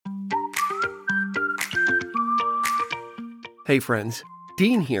Hey friends,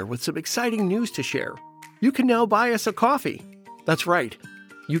 Dean here with some exciting news to share. You can now buy us a coffee. That's right.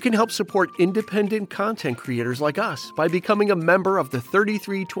 You can help support independent content creators like us by becoming a member of the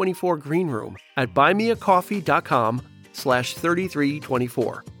 3324 Green Room at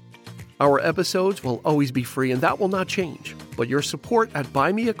buymeacoffee.com/3324. Our episodes will always be free and that will not change, but your support at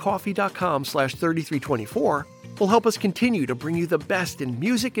buymeacoffee.com/3324 will help us continue to bring you the best in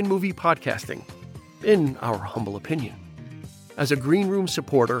music and movie podcasting, in our humble opinion. As a Green Room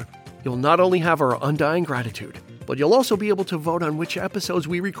supporter, you'll not only have our undying gratitude, but you'll also be able to vote on which episodes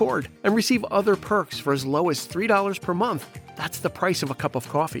we record and receive other perks for as low as $3 per month. That's the price of a cup of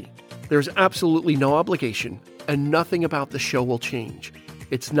coffee. There's absolutely no obligation, and nothing about the show will change.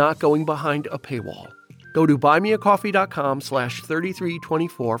 It's not going behind a paywall. Go to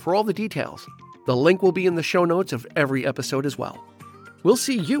buymeacoffee.com/3324 for all the details. The link will be in the show notes of every episode as well. We'll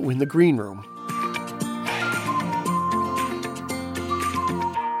see you in the Green Room.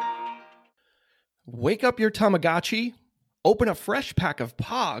 Wake up your Tamagotchi, open a fresh pack of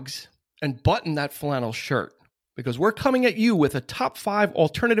Pogs, and button that flannel shirt, because we're coming at you with a top 5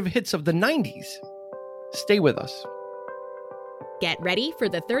 alternative hits of the 90s. Stay with us. Get ready for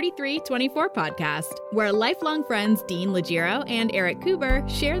the 3324 podcast, where lifelong friends Dean Legiro and Eric Kuber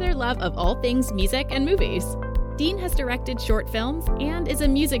share their love of all things music and movies. Dean has directed short films and is a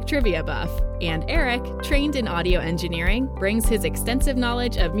music trivia buff. And Eric, trained in audio engineering, brings his extensive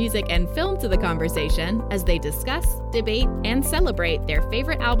knowledge of music and film to the conversation as they discuss, debate, and celebrate their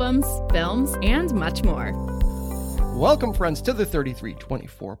favorite albums, films, and much more. Welcome, friends, to the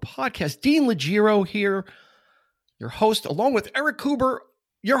 3324 podcast. Dean Legiro here, your host, along with Eric Kuber,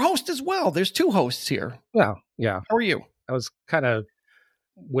 your host as well. There's 2 hosts here. Well, yeah. How are you? I was kind of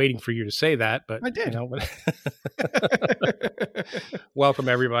waiting for you to say that, but I did. Welcome,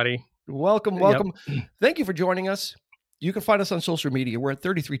 everybody. Welcome. Yep. Thank you for joining us. You can find us on social media. We're at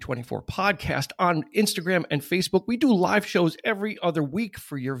 3324 Podcast on Instagram and Facebook. We do live shows every other week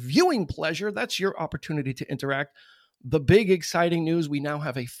for your viewing pleasure. That's your opportunity to interact. The big exciting news, we now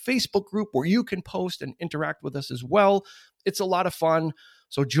have a Facebook group where you can post and interact with us as well. It's a lot of fun.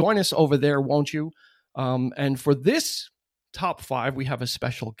 So join us over there, won't you? And for this top 5, we have a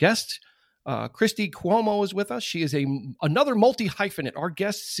special guest. Christy Cuomo is with us. She is another multi-hyphenate. Our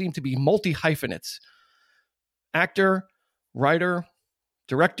guests seem to be multi-hyphenates. Actor, writer,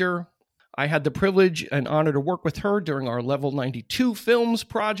 director. I had the privilege and honor to work with her during our Level 92 Films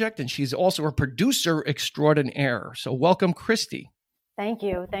project, and she's also a producer extraordinaire. So welcome, Christy. Thank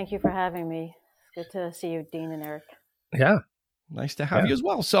you. Thank you for having me. It's good to see you, Dean and Eric. Yeah. Nice to have you as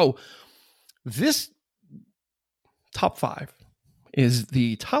well. So this top 5 is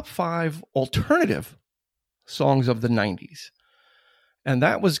the top 5 alternative songs of the 90s. And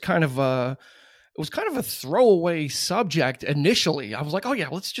that was kind of a throwaway subject initially. I was like, oh yeah,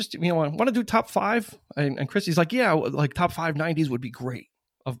 let's just, I want to do top 5. And Christy's like, yeah, like top 5 90s would be great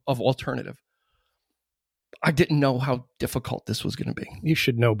of alternative. I didn't know how difficult this was going to be. You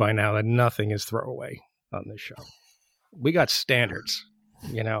should know by now that nothing is throwaway on this show. We got standards,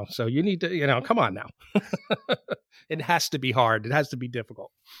 so you need to, come on now. It has to be hard. It has to be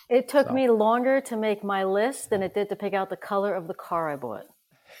difficult. It took me longer to make my list than it did to pick out the color of the car I bought.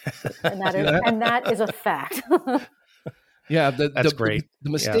 And that is a fact. Yeah, that's great.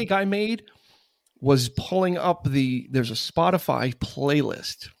 The mistake I made was pulling up there's a Spotify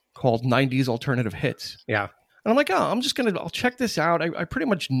playlist called 90s Alternative Hits. Yeah. And I'm like, I'll check this out. I pretty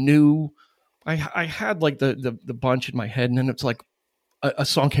much knew, I had like the bunch in my head, and then it's like a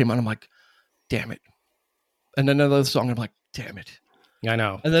song came on. I'm like, damn it. And then another song, I'm like, damn it. I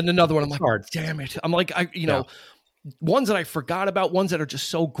know. And then another one, I'm like, damn it. I'm like, ones that I forgot about, ones that are just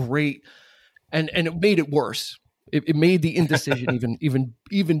so great. And it made it worse. It made the indecision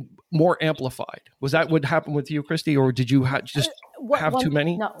even more amplified. Was that what happened with you, Christy? Or did you have too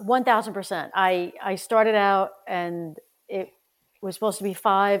many? No, 1,000%. I started out and it was supposed to be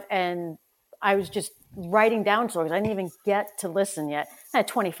 5, and I was just writing down songs. I didn't even get to listen yet. I had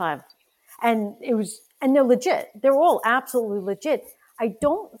 25. And they're legit. They're all absolutely legit. I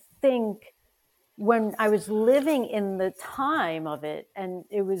don't think when I was living in the time of it, and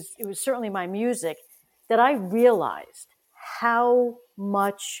it was certainly my music, that I realized how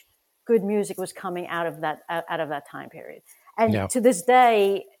much good music was coming out of that time period. And to this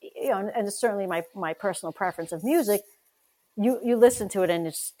day, and it's certainly my personal preference of music, you listen to it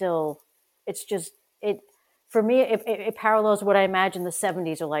and for me, it parallels what I imagine the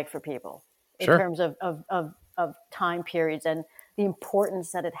 70s are like for people in terms of time periods and the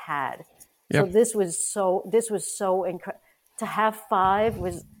importance that it had. So this was so incredible. To have 5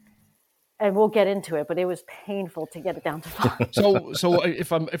 was, and we'll get into it, but it was painful to get it down to 5. So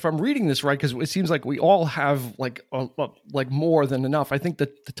if I'm reading this right, because it seems like we all have like more than enough. I think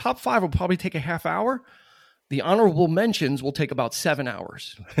that the top 5 will probably take a half hour. The honorable mentions will take about 7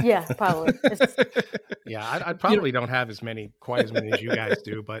 hours. Yeah, probably. Yeah, I probably don't have quite as many as you guys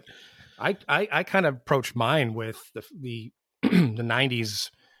do, but I kind of approached mine with the the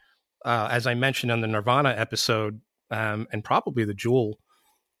 90s, as I mentioned on the Nirvana episode, and probably the Jewel,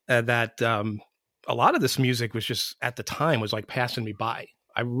 that a lot of this music was just at the time was like passing me by.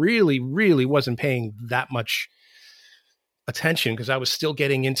 I really, really wasn't paying that much attention because I was still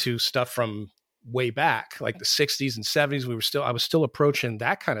getting into stuff from way back, like the 60s and 70s. I was still approaching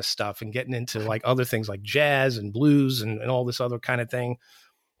that kind of stuff and getting into like other things like jazz and blues and all this other kind of thing.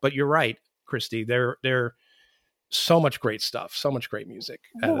 But you're right, Christy, they're so much great stuff, so much great music.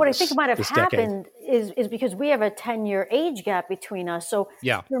 Well, what I think might have happened is because we have a 10-year age gap between us. So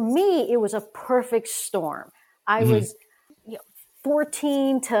for me, it was a perfect storm. I was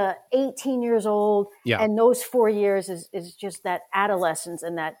 14 to 18 years old. Yeah. And those 4 years is just that adolescence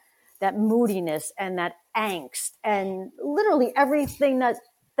and that moodiness and that angst and literally everything that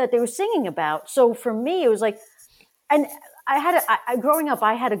they were singing about. So for me, it was like, and growing up,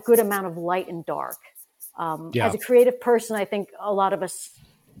 I had a good amount of light and dark. As a creative person, I think a lot of us,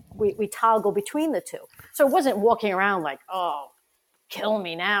 we toggle between the two. So it wasn't walking around like, oh, kill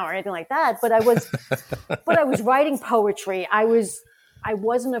me now or anything like that. But I was writing poetry. I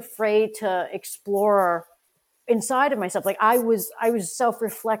wasn't afraid to explore inside of myself. Like I was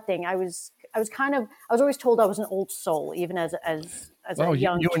self-reflecting. I was always told I was an old soul, even as a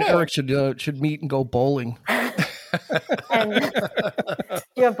young kid. You and Eric should meet and go bowling. And do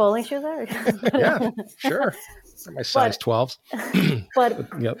you have bowling shoes there? Yeah, sure. My size 12s. But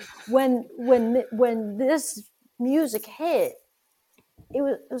when this music hit, it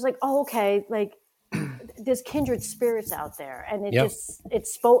was like, oh, okay, like there's kindred spirits out there, and it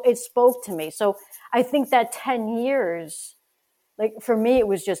spoke to me. So I think that 10 years, like for me, it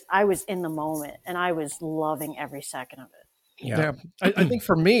was just I was in the moment and I was loving every second of it. Yeah. I think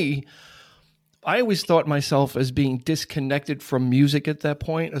for me, I always thought myself as being disconnected from music at that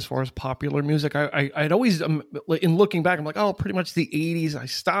point, as far as popular music. I'd always, in looking back, I'm like, oh, pretty much the 80s, I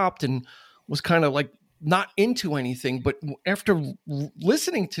stopped and was kind of like not into anything. But after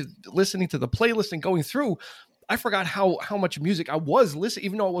listening to the playlist and going through, I forgot how much music I was listening,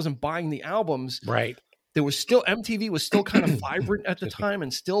 even though I wasn't buying the albums. Right. There was still, MTV was still kind of vibrant at the time,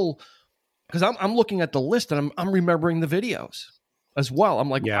 and still, because I'm looking at the list and I'm remembering the videos as well. I'm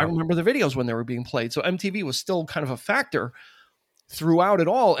like, I remember the videos when they were being played. So MTV was still kind of a factor throughout it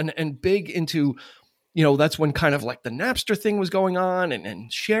all, and big into, that's when kind of like the Napster thing was going on,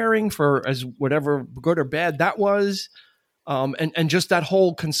 and sharing for as whatever good or bad that was. And just that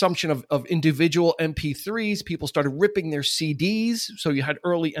whole consumption of individual MP3s. People started ripping their CDs. So you had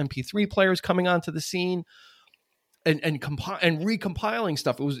early MP3 players coming onto the scene and recompiling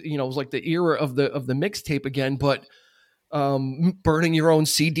stuff. It was, it was like the era of the mixtape again, but burning your own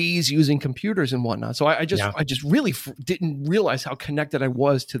CDs using computers and whatnot. So I just really didn't realize how connected I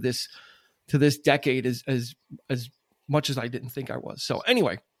was to this decade as much as I didn't think I was. So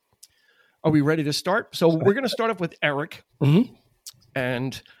anyway, are we ready to start? So we're going to start off with Eric,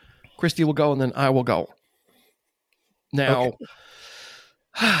 and Christy will go, and then I will go. Now,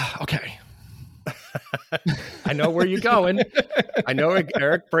 okay. I know where you're going. I know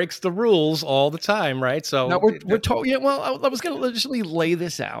Eric breaks the rules all the time, right? So now we're talking. Yeah, well, I was going to just lay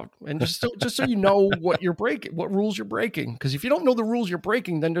this out, and just so you know what you're breaking, what rules you're breaking. Because if you don't know the rules you're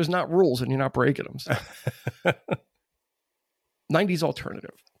breaking, then there's not rules, and you're not breaking them. So. 90s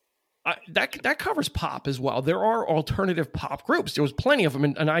alternative. That covers pop as well. There are alternative pop groups. There was plenty of them,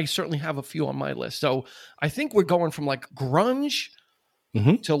 and I certainly have a few on my list. So I think we're going from like grunge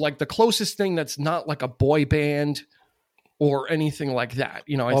to like the closest thing that's not like a boy band or anything like that.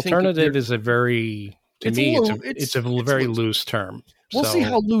 Alternative is a very, to me, it's a very loose term. We'll see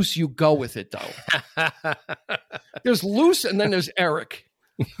how loose you go with it, though. There's loose, and then there's Eric.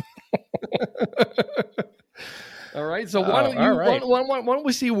 All right. So why don't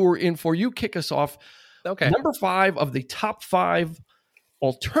we see what we're in for? You kick us off. Okay. Number 5 of the top 5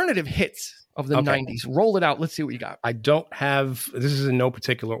 alternative hits of the 90s. Roll it out. Let's see what you got. I don't have, this is in no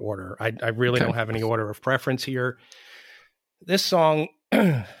particular order. I really don't have any order of preference here. This song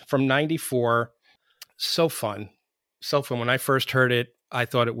from 94, so fun. So fun. When I first heard it, I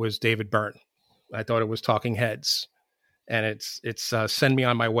thought it was David Byrne. I thought it was Talking Heads. And it's Send Me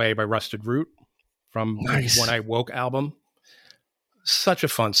On My Way by Rusted Root. From When I Woke album. Such a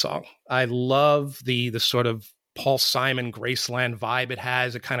fun song. I love the sort of Paul Simon Graceland vibe it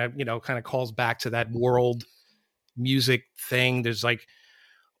has. It kind of calls back to that world music thing. There's like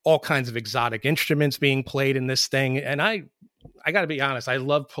all kinds of exotic instruments being played in this thing. And I got to be honest, I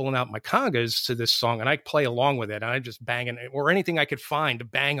love pulling out my congas to this song and I play along with it. And I just bang it, or anything I could find to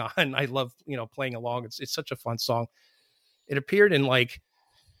bang on. I love, playing along. It's such a fun song. It appeared in like,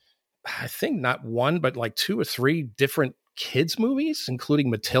 I think not one, but like 2 or 3 different kids movies, including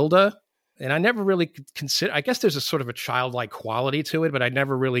Matilda. And I never really consider, I guess there's a sort of a childlike quality to it, but I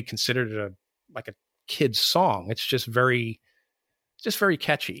never really considered it a kid's song. It's just very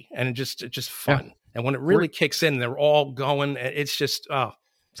catchy and it's just fun. Yeah. And when it really kicks in, they're all going, it's just,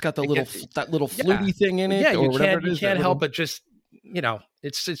 it's got that little fluty thing in it. Yeah, you can't help but just,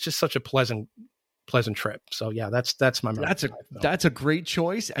 it's just such a pleasant trip. So yeah, that's my memory. That's a great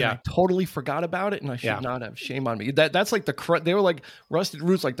choice. And I totally forgot about it and I should not have. Shame on me. That's like they were like Rusted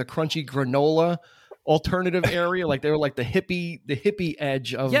Roots, like the crunchy granola alternative area. Like they were like the hippie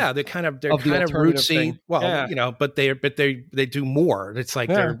edge of, they're kind of rootsy thing. Well, but they do more. It's like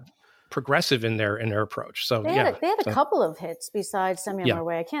they're progressive in their approach. So they had a couple of hits besides Send Me On My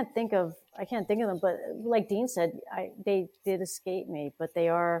Way. I can't think of them, but like Dean said, they did escape me, but they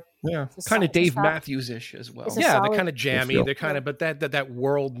are kind of Dave Matthews-ish as well. Yeah, they're kind of jammy. They're kind of, but that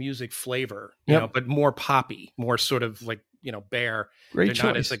world music flavor, but more poppy, more sort of like, bare. Great they're choice.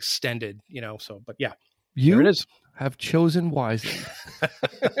 Not as extended, so, but yeah. You there it is. Have chosen wisely.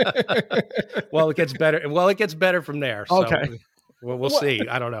 Well, it gets better from there. So okay. We'll see.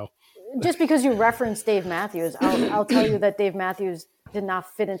 I don't know. Just because you referenced Dave Matthews, I'll tell you that Dave Matthews did not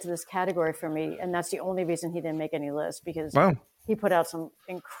fit into this category for me, and that's the only reason he didn't make any list, because he put out some.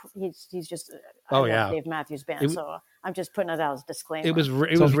 He's just Dave Matthews Band, so I'm just putting it out as a disclaimer. It was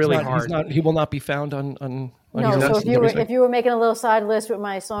really hard. He will not be found on no. So if you were making a little side list with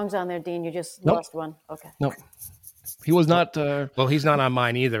my songs on there, Dean, you just lost one. Okay. Nope. He was not. Well, he's not on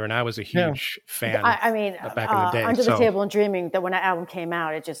mine either, and I was a huge fan. I mean, back in the day, Under the Table and Dreaming. That when that album came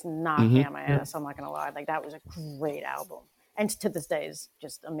out, it just knocked me on my ass. I'm not gonna lie. Like that was a great album, and to this day is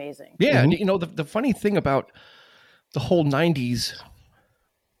just amazing. Yeah, and the funny thing about the whole '90s,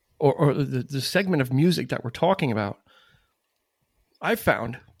 or the segment of music that we're talking about, I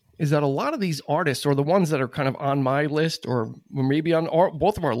found is that a lot of these artists, or the ones that are kind of on my list, or maybe on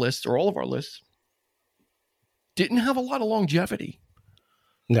both of our lists, or all of our lists, didn't have a lot of longevity.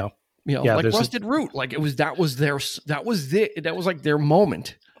 No. Like Rusted Root, like that was like their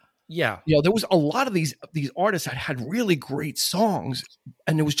moment. Yeah. There was a lot of these artists that had really great songs,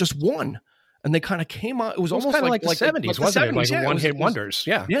 and there was just one. And they kind of came out. It was almost like the 70s, wasn't it? Like one-hit wonders.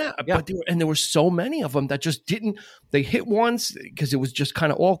 Yeah. But there were so many of them that just didn't. They hit once because it was just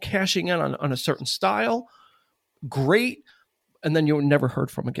kind of all cashing in on a certain style. Great. And then you were never heard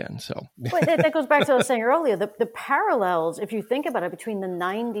from again. So that goes back to what I was saying earlier. The parallels, if you think about it, between the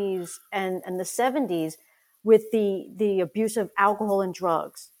 90s and the 70s with the abuse of alcohol and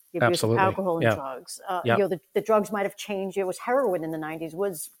drugs. Absolutely. Alcohol and drugs. The drugs might have changed. It was heroin in the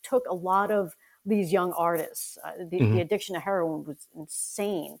 90s. Took a lot of these young artists. The addiction to heroin was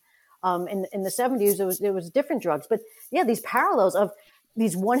insane. In the 70s, there was different drugs. But these parallels of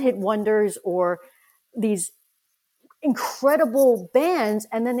these one-hit wonders or these incredible bands,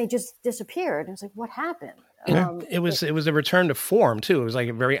 and then they just disappeared. And it's like, what happened? It was a return to form too. It was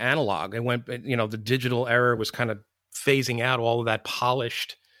like very analog. It went, the digital era was kind of phasing out. All of that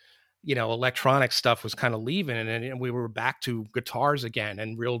polished, electronic stuff was kind of leaving, and we were back to guitars again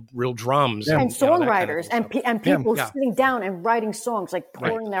and real drums and songwriters kind of and people sitting down and writing songs, like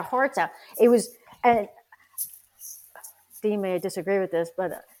pouring their hearts out. It was, and Steve may disagree with this,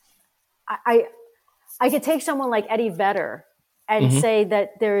 but I could take someone like Eddie Vedder and say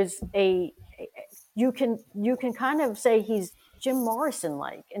that there's you can kind of say he's Jim Morrison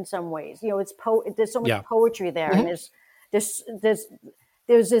like in some ways. It's there's so much poetry there, and there's this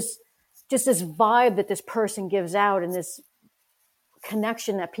vibe that this person gives out, and this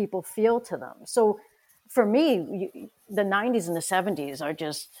connection that people feel to them. So for me, the 90s and the 70s are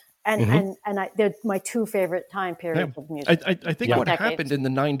just and they're my two favorite time periods of music. I think what happened in the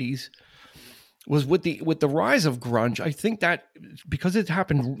 90s was with the rise of grunge. I think that because it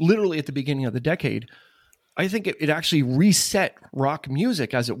happened literally at the beginning of the decade, I think it actually reset rock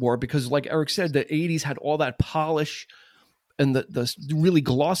music, as it were, because like Eric said, the 80s had all that polish and the really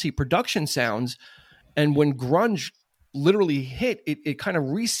glossy production sounds. And when grunge literally hit, it kind of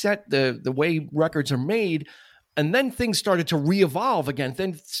reset the way records are made. And then things started to re-evolve again.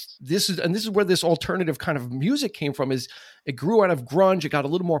 Then this is where this alternative kind of music came from. Is it grew out of grunge? It got a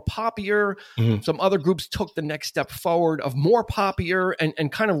little more poppier. Mm-hmm. Some other groups took the next step forward of more poppier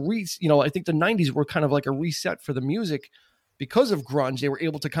and kind of I think the 90s were kind of like a reset for the music because of grunge. They were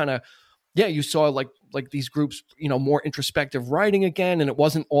able to kind of, you saw like these groups, more introspective writing again, and it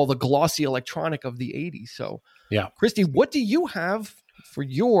wasn't all the glossy electronic of the 80s. So, yeah, Christy, what do you have for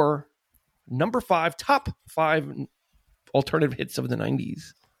your top 5 alternative hits of the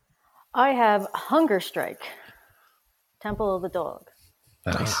 90s? I have Hunger Strike, Temple of the Dog.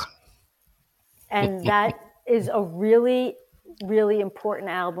 Nice. And that is a really, really important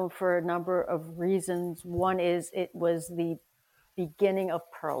album for a number of reasons. One is it was the beginning of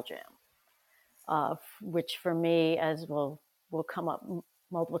Pearl Jam, which for me, as will come up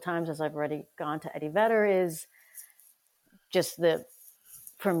multiple times as I've already gone to Eddie Vedder, is just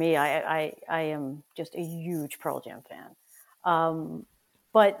for me, I am just a huge Pearl Jam fan.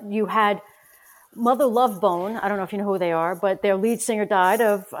 But you had Mother Love Bone. I don't know if you know who they are, but their lead singer died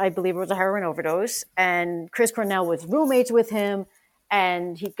of, I believe it was a heroin overdose. And Chris Cornell was roommates with him.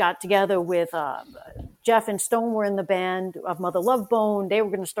 And he got together with Jeff and Stone were in the band of Mother Love Bone. They were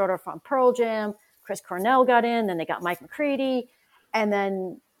going to start off on Pearl Jam. Chris Cornell got in. Then they got Mike McCready. And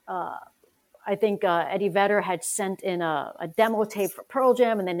then I think Eddie Vedder had sent in a demo tape for Pearl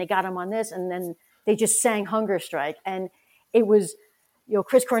Jam, and then they got him on this, and then they just sang Hunger Strike. And it was,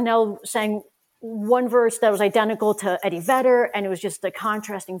 Chris Cornell sang one verse that was identical to Eddie Vedder, and it was just the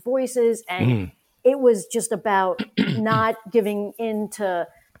contrasting voices. And it was just about not giving in to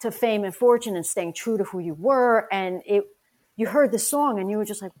fame and fortune and staying true to who you were. And you heard the song, and you were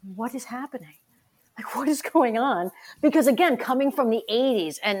just like, what is happening? Like, what is going on? Because again, coming from the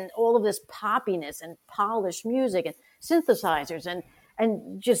 80s and all of this poppiness and polished music and synthesizers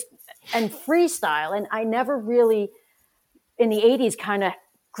and freestyle. And I never really in the 80s kind of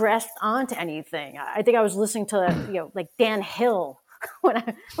grasped onto anything. I think I was listening to, like Dan Hill when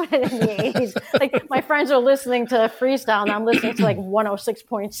in the 80s. Like my friends are listening to freestyle and I'm listening to like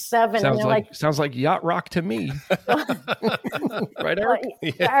 106.7. Sounds like yacht rock to me. Right, Eric?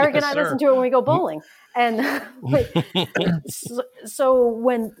 Eric and I listen to it when we go bowling. And so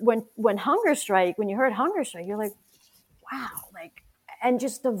when Hunger Strike, when you heard Hunger Strike, you're like, wow, like, and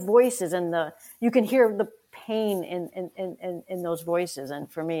just the voices and you can hear the pain in those voices.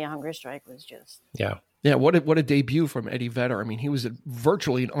 And for me, Hunger Strike was just yeah. What a debut from Eddie Vedder. I mean, he was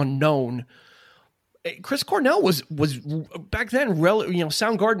virtually an unknown. Chris Cornell was back then.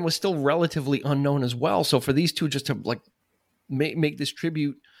 Soundgarden was still relatively unknown as well. So for these two just to like make this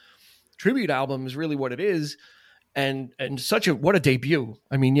tribute album is really what it is, and what a debut.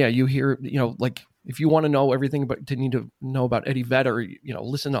 I mean, yeah, you hear like if you want to know everything need to know about Eddie Vedder,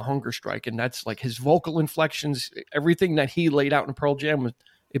 listen to Hunger Strike, and that's like his vocal inflections, everything that he laid out in Pearl Jam.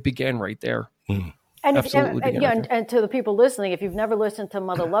 It began right there. And to the people listening, if you've never listened to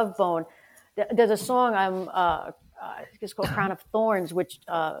Mother Love Bone, there's a song it's called Crown of Thorns, which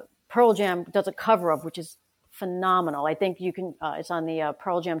Pearl Jam does a cover of, which is phenomenal. I think you can. It's on the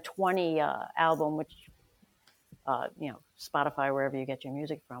Pearl Jam 20 album, which Spotify, wherever you get your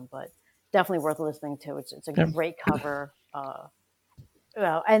music from, but definitely worth listening to. It's a great cover.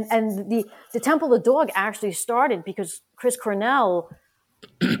 And the Temple of the Dog actually started because Chris Cornell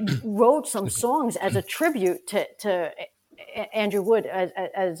wrote some songs as a tribute to Andrew Wood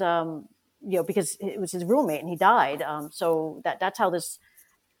as because it was his roommate and he died. So that's how this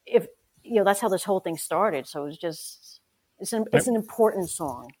whole thing started. So it's an important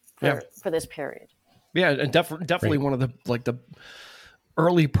song for this period. Yeah, and definitely one of the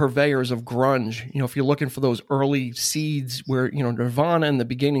early purveyors of grunge. If you're looking for those early seeds where Nirvana and the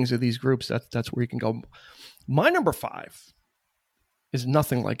beginnings of these groups, that's where you can go. My number 5 is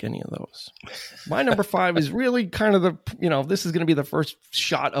nothing like any of those. My number 5 is really kind of this is going to be the first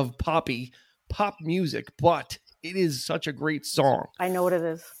shot of pop music, but it is such a great song. I know what it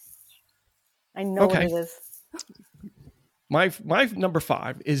is. What it is. My number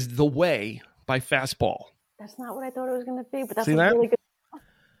 5 is The Way by Fastball. That's not what I thought it was going to be, but that's really good.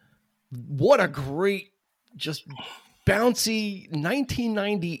 What a great, just bouncy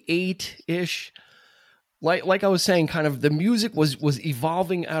 1998-ish. Like I was saying, kind of the music was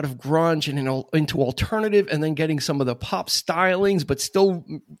evolving out of grunge and into alternative, and then getting some of the pop stylings, but still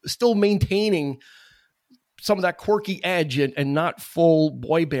maintaining some of that quirky edge and not full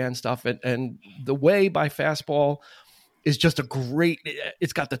boy band stuff. And The Way by Fastball is just a great.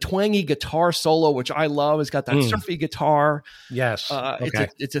 It's got the twangy guitar solo, which I love. It's got that surfy guitar. Yes,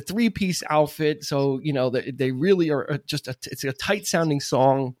 it's a 3-piece outfit, so they really are it's a tight sounding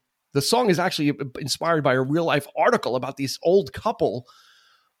song. The song is actually inspired by a real life article about this old couple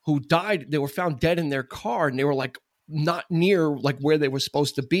who died. They were found dead in their car, and they were like not near like where they were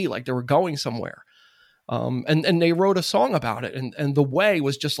supposed to be, like they were going somewhere. And they wrote a song about it. And The Way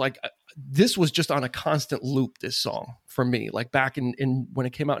was just like, this was just on a constant loop, this song for me. Like back in when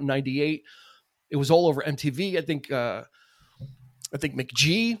it came out in 98, it was all over MTV. I think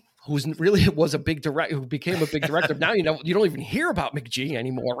McGee, was a big director, who became a big director. Now, you don't even hear about McGee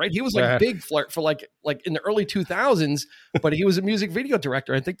anymore, right? He was like big for like in the early 2000s, but he was a music video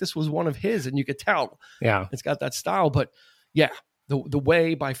director. I think this was one of his, and you could tell. Yeah. It's got that style, but yeah, The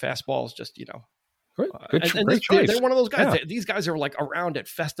Way by Fastball is just, great choice. They're one of those guys. Yeah. These guys are like around at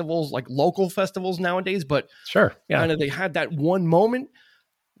festivals, like local festivals nowadays, but sure. Yeah. Kind of they had that one moment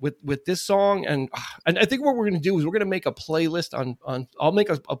with this song. And I think what we're going to do is we're going to make a playlist on I'll make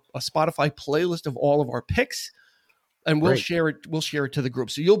a Spotify playlist of all of our picks, and we'll share it to the group.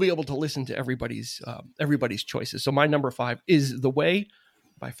 So you'll be able to listen to everybody's choices. So my number 5 is The Way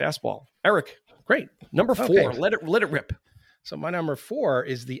by Fastball. Eric, great. Number 4, let it rip. So my number 4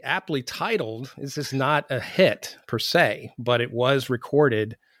 is the aptly titled. This is not a hit per se, but it was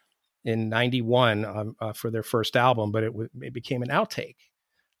recorded in 91 for their first album, but it became an outtake.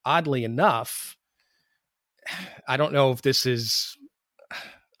 Oddly enough, I don't know if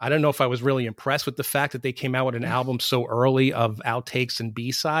I was really impressed with the fact that they came out with an album so early of outtakes and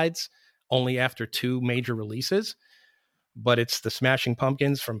B-sides, only after 2 major releases. But it's the Smashing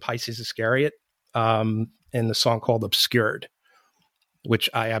Pumpkins from Pisces Iscariot. And the song called Obscured, which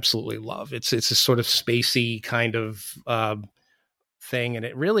I absolutely love. It's a sort of spacey kind of thing. And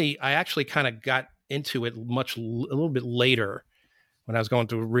I actually kind of got into it a little bit later when I was going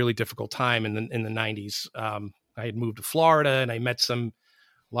through a really difficult time in the 90s. I had moved to Florida, and I met a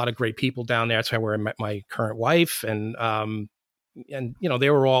lot of great people down there. That's where I met my current wife. And they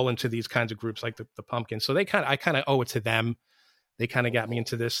were all into these kinds of groups like the Pumpkins. So I kind of owe it to them. They kind of got me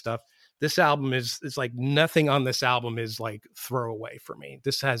into this stuff. This album is like nothing on this album is like throwaway for me.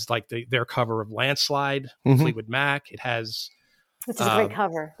 This has like their cover of Landslide, Fleetwood Mac. It has. It's a great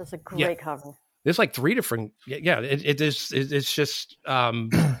cover. It's a great cover. There's like 3 different. Yeah. It is. It's just.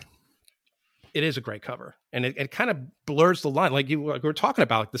 It is a great cover, and it kind of blurs the line. Like we were talking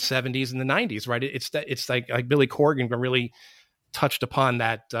about, like the 70s and the 90s, right? It's like Billy Corgan really touched upon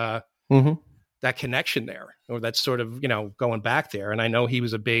that. That connection there, or that sort of, going back there. And I know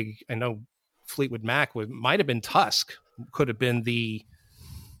I know Fleetwood Mac might have been Tusk, could have been the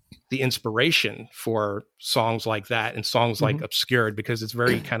inspiration for songs like that and songs like Obscured, because it's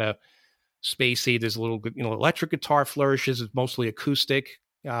very kind of spacey. There's a little, electric guitar flourishes. It's mostly acoustic.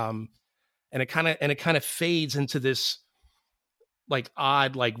 And it kind of fades into this like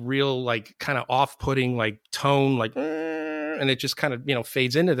odd, like real, like kind of off-putting, like tone, like, and it just kind of,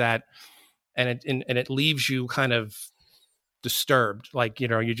 fades into that. And it leaves you kind of disturbed. Like,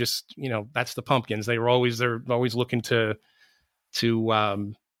 you just, that's the Pumpkins. They're always looking to do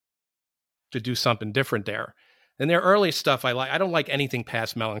something different there. And their early stuff, I don't like anything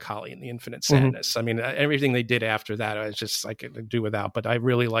past Melancholy and the Infinite Sadness. I mean, everything they did after that, I could do without, but I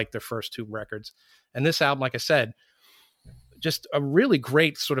really like their first 2 records. And this album, like I said, just a really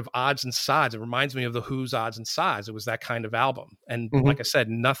great sort of odds and sods. It reminds me of the Who's Odds and Sods. It was that kind of album. And like I said,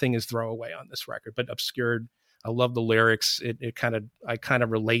 nothing is throwaway on this record, but Obscured, I love the lyrics. I kind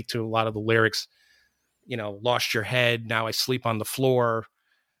of relate to a lot of the lyrics, lost your head. Now I sleep on the floor.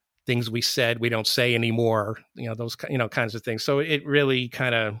 Things we said, we don't say anymore. Those, kinds of things. So it really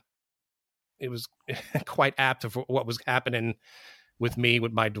it was quite apt of what was happening with me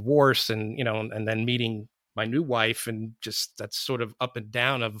with my divorce and, and then meeting my new wife, and just that sort of up and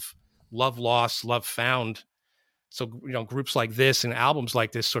down of love lost, love found. So, groups like this and albums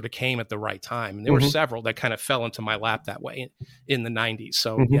like this sort of came at the right time. And there were several that kind of fell into my lap that way in the 90s.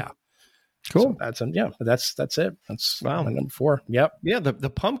 So, yeah. Cool. So that's it. That's my number 4. Yep. Yeah. The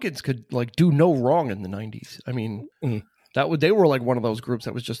Pumpkins could like do no wrong in the 90s. I mean, they were like one of those groups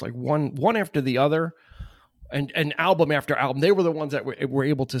that was just like one after the other. And album after album. They were the ones that were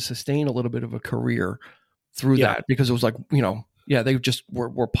able to sustain a little bit of a career through that, because it was like, they just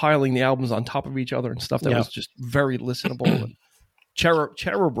were piling the albums on top of each other and stuff that was just very listenable. And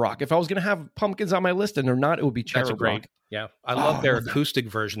Cherub Rock. If I was going to have Pumpkins on my list and they're not, it would be Cherub Rock. Yeah. I love their acoustic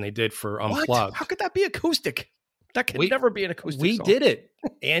version they did for Unplugged. What? How could that be acoustic? That could never be an acoustic song. We did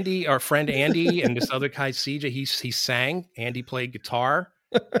it. Our friend Andy, and this other guy, CJ, he sang. Andy played guitar.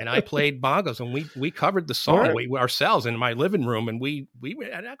 and I played bongos, and we covered the song Right. we ourselves in my living room, and we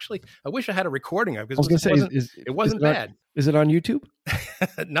and actually I wish I had a recording of it I was because going to say, it wasn't bad. Is it on YouTube?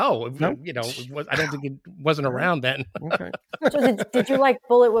 No, No? you know, I don't think it wasn't around then. Okay. So did you like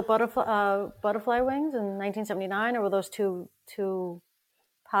Bullet with Butterfly Wings in 1979, or were those too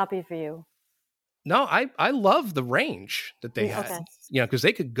poppy for you? No, I love the range that they had. Okay. You know, because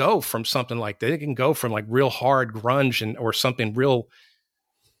they could go from something like that. They can go from like real hard grunge or something real.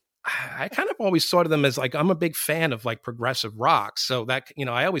 I kind of always thought of them as like, I'm a big fan of like progressive rock. So that, you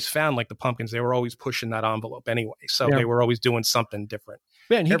know, I always found like the Pumpkins, they were always pushing that envelope anyway. So they were always doing something different.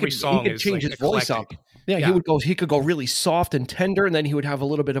 Man, he Every could, song he could is change like his voice eclectic. up. Yeah, he could go really soft and tender, and then he would have a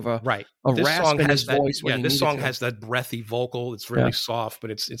little bit of a This rasp song in has his that, voice. When he this needed song to. has that breathy vocal. It's really soft,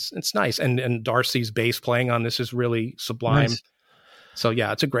 but it's nice. And Darcy's bass playing on this is really sublime. Nice. So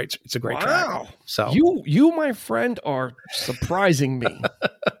yeah, it's a great Wow. track. So You, my friend, are surprising me.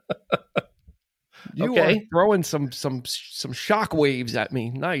 You are throwing some shock waves at me.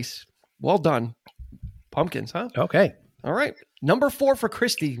 Nice. Well done. Pumpkins, huh? okay. All right. Number 4 for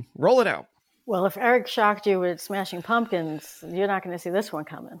Christy. Roll it out. Well, if Eric shocked you with Smashing Pumpkins, you're not going to see this one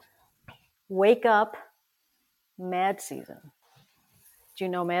coming. Wake Up, Mad Season. Do you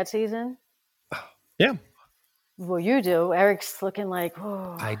know Mad Season? Yeah. Well, you do. Eric's looking like,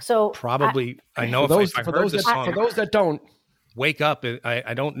 oh. I So I know For if I heard the song, for those that don't, Wake Up,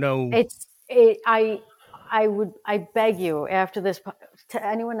 I don't know. I beg you after this, to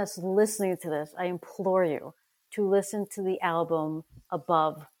anyone that's listening to this, I implore you to listen to the album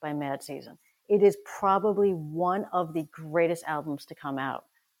Above by Mad Season. It is probably one of the greatest albums to come out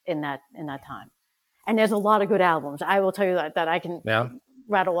in that time. And there's a lot of good albums. I will tell you that I can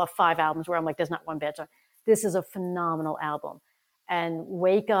rattle off 5 albums where I'm like, there's not one bad song. This is a phenomenal album. And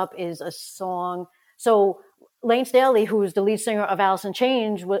Wake Up is a song. So Lane Staley, who is the lead singer of Alice in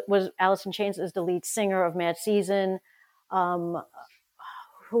Chains, was Alice in Chains is the lead singer of Mad Season. Who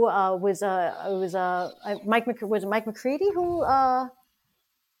was Mike McCready who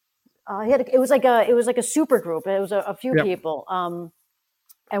it was like a super group. It was a few people.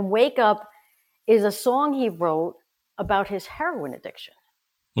 And Wake Up is a song he wrote about his heroin addiction.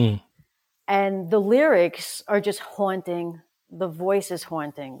 And the lyrics are just haunting. The voice is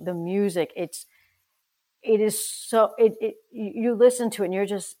haunting. The music, it is so, you listen to it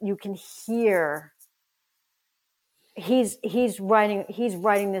and you can hear he's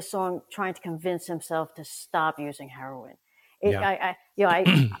writing this song trying to convince himself to stop using heroin. I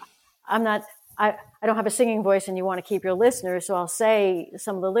don't have a singing voice, and you want to keep your listeners, so I'll say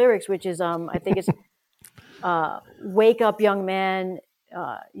some of the lyrics, which is I think it's wake up, young man,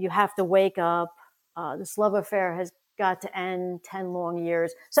 you have to wake up. This love affair has got to end, 10 long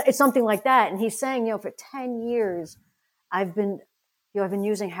years. So it's something like that. And he's saying, for 10 years, I've been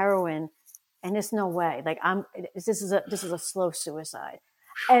using heroin, and there's no way. Like this is a slow suicide.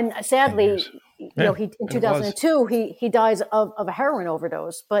 And sadly, he in 2002 he dies of a heroin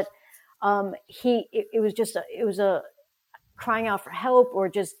overdose. But it was a crying out for help, or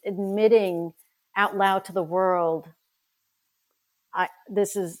just admitting out loud to the world, I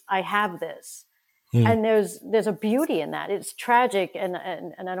have this. And there's a beauty in that. It's tragic, and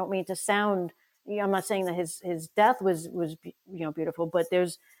I don't mean to sound. I'm not saying that his death was beautiful, but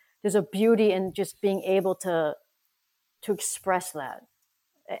there's a beauty in just being able to express that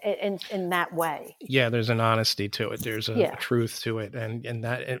in that way. Yeah, there's an honesty to it. There's a truth to it, and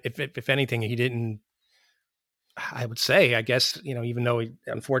that if anything, he didn't. I would say, I guess, even though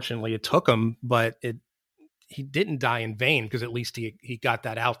unfortunately it took him, but he didn't die in vain, because at least he got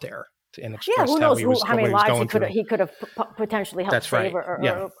that out there. And who knows how many lives he could have potentially helped save,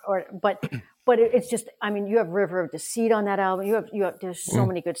 but it's just, you have River of Deceit on that album. There's so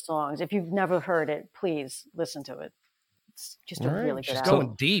many good songs. If you've never heard it, please listen to it. It's just a really good album.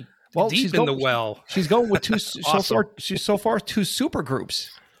 Going deep, deep in the well. She's going with two so far two super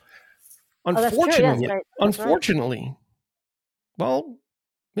groups. Unfortunately, unfortunately. Well,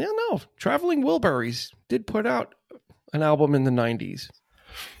 Traveling Wilburys did put out an album in the 90s.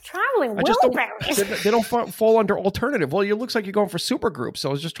 Traveling Wilburys. They don't fall under alternative. Well, it looks like you're going for super groups, so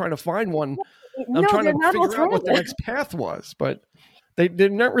I was just trying to find one. I'm trying to figure out what the next path was, but they're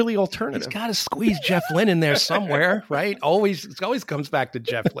not really alternative. He's got to squeeze Jeff Lynne in there somewhere, right? It always comes back to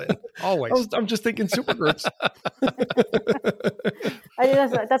Jeff Lynne. Always. I'm just thinking super groups.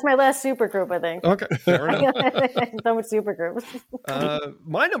 That's my last super group, I think. Okay, fair enough. Done with super groups.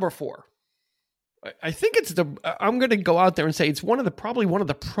 My number 4. I think it's I'm going to go out there and say it's probably one of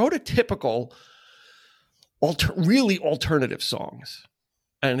the prototypical really alternative songs.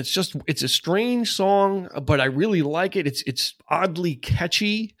 And it's a strange song, but I really like it. It's oddly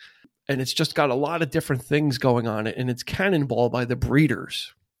catchy, and it's just got a lot of different things going on it. And it's Cannonball by the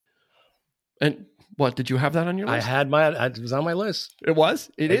Breeders. And what, did you have that on your list? It was on my list. It was?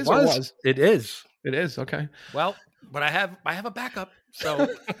 It is? It is. It is, okay. Well, but I have a backup. So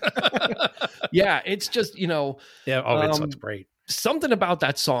yeah, it's just, it's great. Something about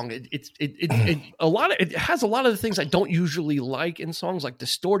that song. It has a lot of the things I don't usually like in songs, like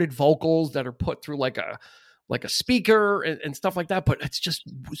distorted vocals that are put through like a speaker and stuff like that. But it's just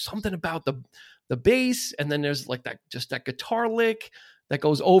something about the bass, and then there's like that guitar lick that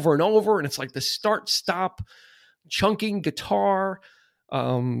goes over and over, and it's like the start stop chunking guitar.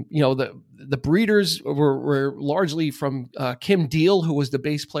 The Breeders were largely from Kim Deal, who was the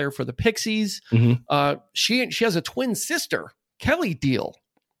bass player for the Pixies. Mm-hmm. She has a twin sister, Kelly Deal,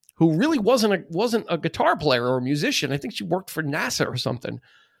 who really wasn't a guitar player or a musician. I think she worked for NASA or something.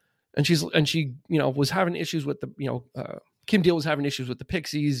 And she was having issues with Kim Deal was having issues with the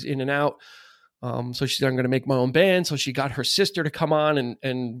Pixies, in and out. So she said, I'm going to make my own band. So she got her sister to come on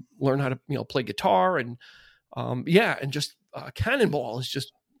and learn how to, play guitar. And just Cannonball is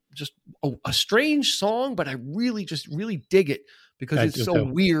just a strange song, but I really dig it because it's so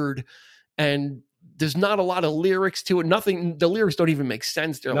weird. And there's not a lot of lyrics to it. The lyrics don't even make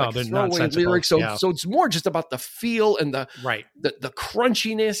sense. They're throwaway lyrics. So it's more just about the feel and the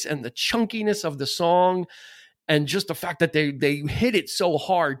crunchiness and the chunkiness of the song. And just the fact that they hit it so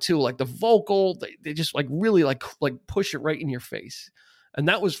hard too, like the vocal, they just like really like push it right in your face. And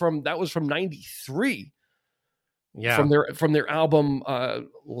that was from 93. Yeah. From their album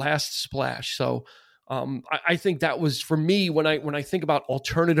Last Splash. So I think that was, for me, when I think about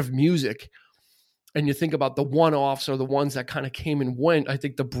alternative music and you think about the one-offs or the ones that kind of came and went, I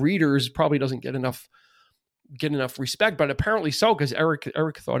think the Breeders probably doesn't get enough respect, but apparently so, because Eric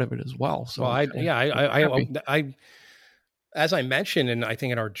thought of it as well. So I as I mentioned, and I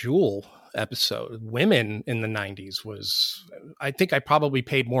think in our Jewel episode, women in the 90s I think I probably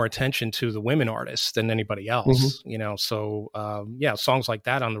paid more attention to the women artists than anybody else, so songs like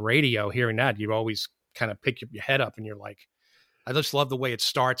that on the radio, hearing that, you always kind of pick your head up and you're like, I just love the way it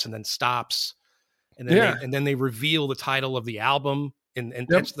starts and then stops, and then they reveal the title of the album. And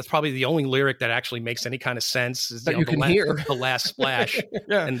that's probably the only lyric that actually makes any kind of sense, is that you can hear the last splash.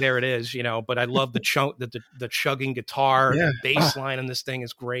 And there it is, but I love the chugging guitar, the bass line on this thing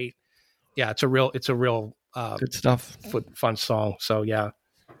is great. Yeah. It's a real good stuff. Fun song. So yeah.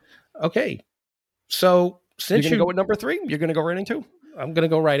 Okay. So since you're going to go with number 3, you're going to go right into? I'm going to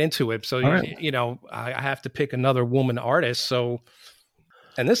go right into it. So, right. I have to pick another woman artist. So,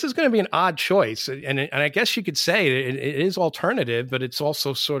 and this is going to be an odd choice. And I guess you could say it is alternative, but it's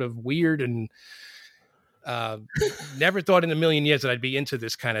also sort of weird, and never thought in a million years that I'd be into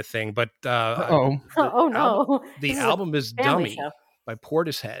this kind of thing. But no. The album is Dummy by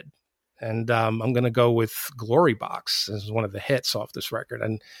Portishead. And I'm going to go with Glory Box as one of the hits off this record.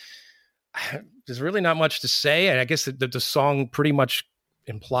 And there's really not much to say. And I guess the song pretty much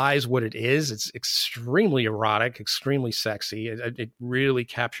implies what it is. It's extremely erotic, extremely sexy. It really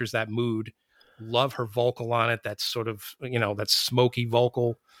captures that mood. Love her vocal on it. That's sort of, that smoky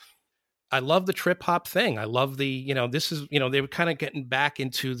vocal. I love the trip hop thing. I love this is, they were kind of getting back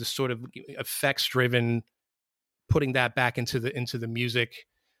into the sort of effects driven, putting that back into the music.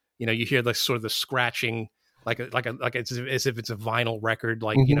 You hear the sort of the scratching, like as if it's a vinyl record,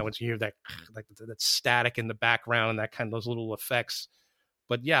 like, mm-hmm. You hear that static in the background and that kind of those little effects.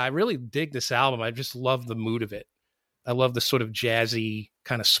 But yeah, I really dig this album. I just love the mood of it. I love the sort of jazzy,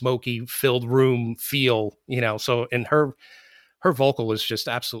 kind of smoky, filled room feel, so, and her vocal is just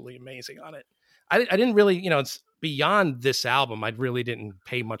absolutely amazing on it. I didn't really, it's beyond this album. I really didn't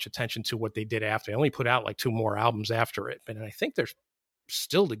pay much attention to what they did after. They only put out like 2 more albums after it. And I think they're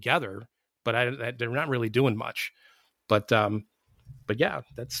still together, but they're not really doing much. But yeah,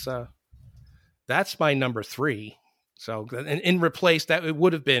 that's my number 3. So, in replace that, it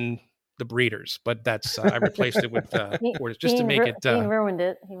would have been the Breeders, but that's I replaced it with just to make it. He ruined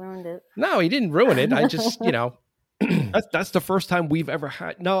it. No, he didn't ruin it. I just That's the first time we've ever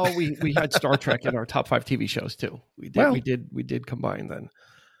had. No, we had Star Trek in our top 5 TV shows too. We did combine then.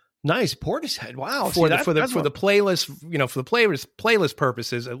 Nice, Portishead. Wow. For the playlist, for the playlist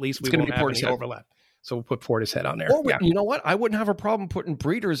purposes, at least we won't have any overlap. So we'll put Portishead on there. Or you know what? I wouldn't have a problem putting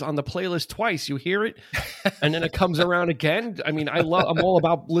Breeders on the playlist twice. You hear it, and then it comes around again. I mean, I'm all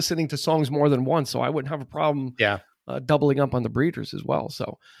about listening to songs more than once, so I wouldn't have a problem. Doubling up on the Breeders as well.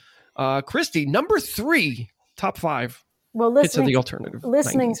 So, Christy, number 3, top 5. Well, hits of the alternative.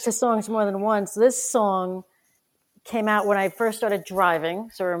 Listening 90s. to songs more than once, this song came out when I first started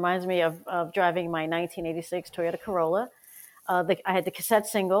driving. So it reminds me of driving my 1986 Toyota Corolla. I had the cassette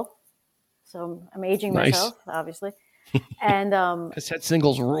single. So I'm aging myself, obviously. And cassette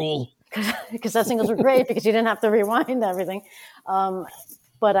singles rule. Cassette singles were great because you didn't have to rewind everything.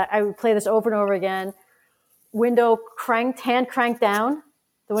 But I would play this over and over again. Window hand cranked down.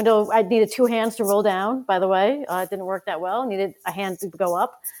 The window, I needed two hands to roll down, by the way. It didn't work that well. Needed a hand to go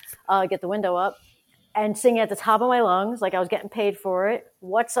up, get the window up, and sing at the top of my lungs like I was getting paid for it.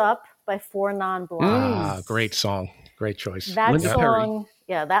 What's Up by Four Non Blondes. Great song. Great choice. That Linda song,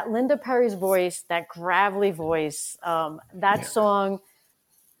 Perry. That Linda Perry's voice, that gravelly voice, song,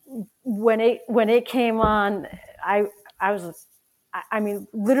 when it came on, I was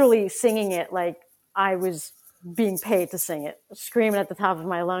literally singing it like I was being paid to sing it, screaming at the top of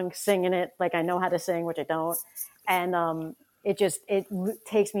my lungs, singing it like I know how to sing, which I don't. And it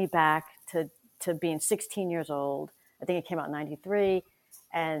takes me back to being 16 years old. I think it came out in 93.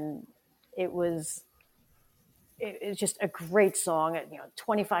 And it's just a great song.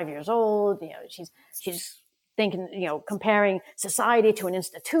 25 years old, she's thinking, comparing society to an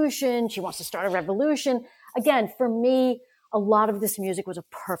institution. She wants to start a revolution. Again, for me, a lot of this music was a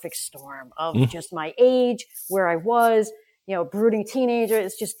perfect storm of just my age, where I was, brooding teenager.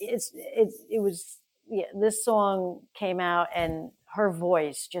 This song came out and her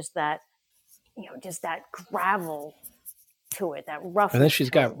voice, just that gravel to it, that rough. And then she's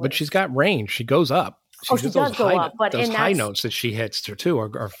got range. She goes up. She does go up, but those high notes that she hits too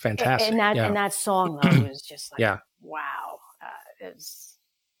are fantastic. And that song though was just like, wow, it's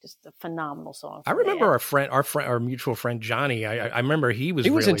just a phenomenal song. I remember our mutual friend Johnny. I remember he was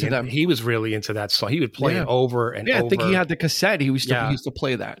into them. He was really into that song. He would play it over and over. I think he had the cassette. He used to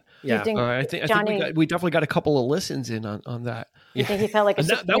play that. Yeah, I think we definitely got a couple of listens in on that. You think he felt like a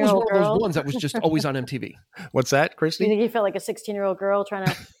 16-year-old that was one girl? of those ones that was just always on MTV. What's that, Christy? You think he felt like a 16-year-old girl trying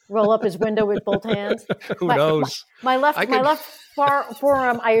to roll up his window with both hands? Who knows? My left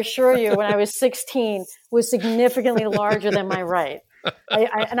forearm, I assure you, when I was 16, was significantly larger than my right.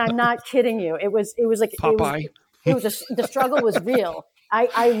 And I'm not kidding you. It was like Popeye. The struggle was real.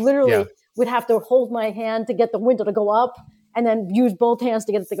 I literally would have to hold my hand to get the window to go up, and then use both hands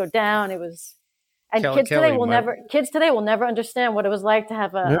to get it to go down. It was. And kids today will never understand what it was like to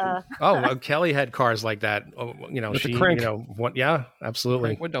have Kelly had cars like that. She, crank.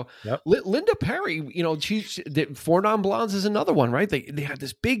 Absolutely. Crank window. Yep. Linda Perry, Four Non Blondes is another one, right? They had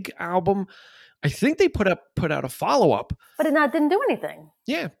this big album. I think they put out a follow-up. But it didn't do anything.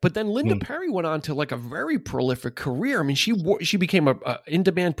 Yeah, but then Linda Perry went on to like a very prolific career. I mean, she became a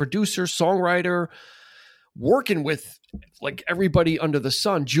in-demand producer, songwriter, working with like everybody under the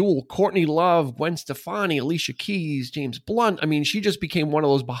sun: Jewel, Courtney Love, Gwen Stefani, Alicia Keys, James Blunt. I mean, she just became one of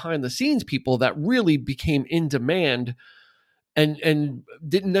those behind the scenes people that really became in demand and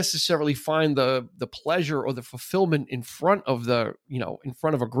didn't necessarily find the pleasure or the fulfillment in front of a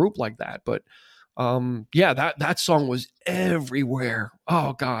group like that. But that song was everywhere.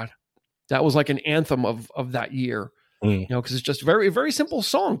 Oh God, that was like an anthem of that year. Because it's just a very, very simple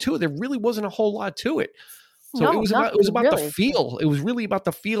song too. There really wasn't a whole lot to it. So it was about the feel. It was really about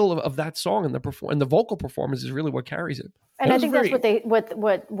the feel of that song, and the vocal performance is really what carries it. And I think that's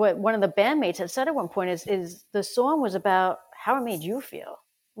what one of the bandmates had said at one point is the song was about how it made you feel.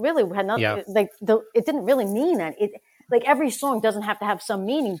 Really had nothing it didn't really mean that. Like every song doesn't have to have some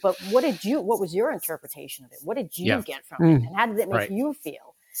meaning, but what was your interpretation of it? What did you get from it? And how did it make you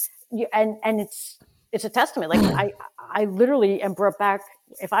feel? And it's a testament. Like I literally am brought back.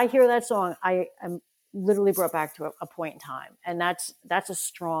 If I hear that song, I am literally brought back to a point in time. And that's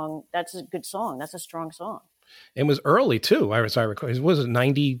a good song. That's a strong song. It was early too. I recall. Was it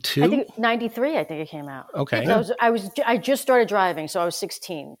 92? I think 93. I think it came out. Okay. I just started driving, so I was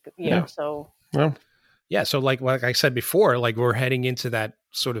 16. So. Well. Yeah. So like I said before, like we're heading into that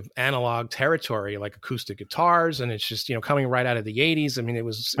sort of analog territory, like acoustic guitars, and it's just coming right out of the 80s. I mean, it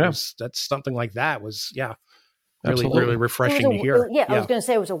was that's something like that was really refreshing to hear. I was going to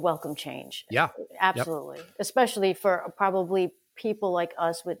say it was a welcome change. Yeah, absolutely, especially for probably people like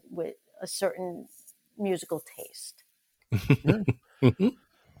us with a certain musical taste.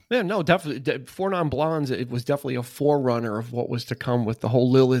 Yeah, no, definitely. Four Non Blondes, it was definitely a forerunner of what was to come with the whole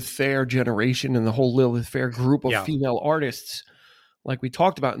Lilith Fair generation and the whole Lilith Fair group of female artists, like we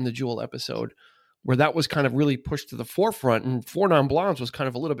talked about in the Jewel episode, where that was kind of really pushed to the forefront. And Four Non Blondes was kind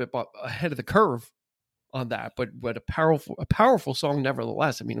of a little bit ahead of the curve on that, but a powerful song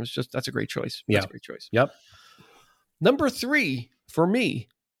nevertheless. I mean, that's a great choice. That's a great choice. Yep. Number 3 for me,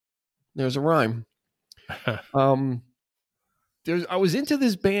 there's a rhyme. I was into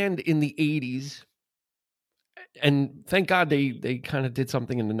this band in the 80s, and thank God they kind of did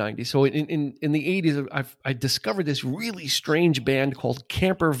something in the 90s. So in the 80s, I discovered this really strange band called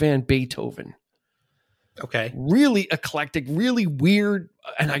Camper Van Beethoven. Okay. Really eclectic, really weird,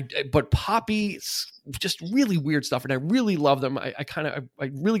 but poppy, just really weird stuff. And I really love them. I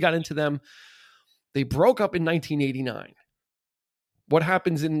really got into them. They broke up in 1989. What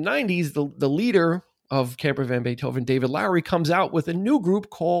happens in the 90s, the leader of Camper Van Beethoven, David Lowery, comes out with a new group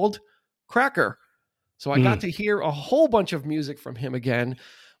called Cracker. So I got to hear a whole bunch of music from him again.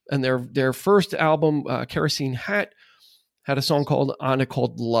 And their first album, Kerosene Hat, had a song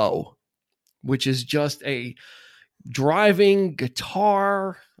called Low, which is just a driving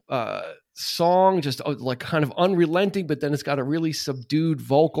guitar song, just like kind of unrelenting, but then it's got a really subdued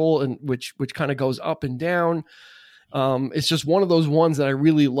vocal, and which kind of goes up and down. It's just one of those ones that I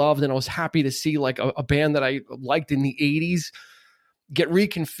really loved, and I was happy to see like a band that I liked in the 80s get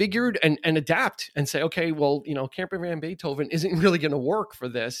reconfigured and adapt and say, okay, well, Camper Van Beethoven isn't really going to work for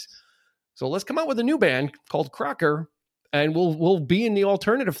this, so let's come out with a new band called Cracker, and we'll be in the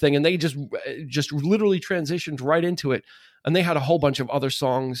alternative thing. And they just literally transitioned right into it, and they had a whole bunch of other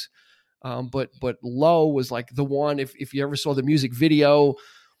songs, but Low was like the one. If you ever saw the music video,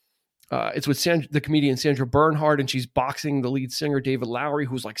 it's with the comedian Sandra Bernhard, and she's boxing the lead singer David Lowery,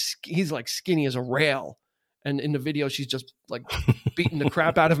 who's like he's like skinny as a rail. And in the video, she's just like beating the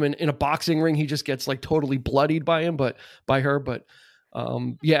crap out of him in a boxing ring. He just gets like totally bloodied by her. But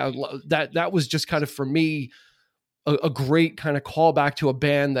that was just kind of, for me, a great kind of callback to a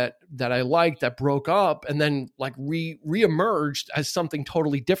band that I liked, that broke up and then like reemerged as something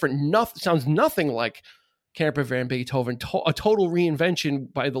totally different. Sounds nothing like Camper Van Beethoven, a total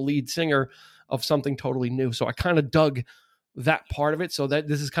reinvention by the lead singer of something totally new. So I kind of dug that part of it. So that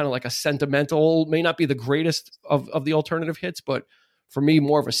this is kind of like a sentimental, may not be the greatest of the alternative hits, but for me,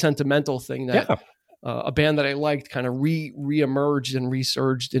 more of a sentimental thing that a band that I liked kind of reemerged and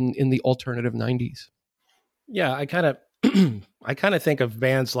resurged in the alternative 90s. Yeah, I kind of think of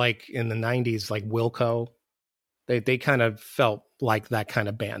bands like in the 90s, like Wilco. They kind of felt like that kind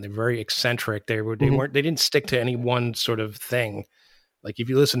of band. They're very eccentric. They didn't stick to any one sort of thing. Like if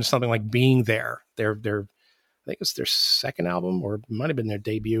you listen to something like Being There, I think it's their second album, or it might have been their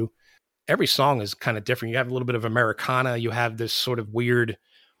debut. Every song is kind of different. You have a little bit of Americana. You have this sort of weird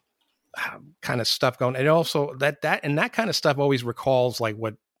kind of stuff going. And also that kind of stuff always recalls like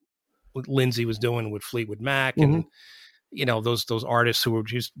what Lindsay was doing with Fleetwood Mac, and those artists who were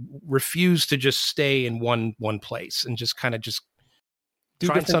just refused to just stay in one place and just kind of just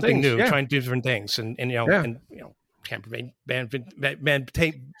trying something new, trying different things, and Camper Van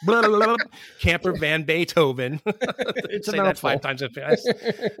Camper Van Beethoven. It's say that 5 times as fast.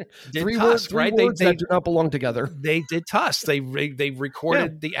 Three words that do not belong together. They did Tusk. They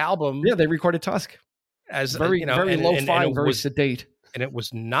recorded the album. Yeah, they recorded Tusk as very lo-fi, very sedate, and it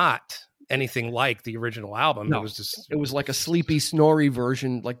was not anything like the original album. No. It was like a sleepy, snory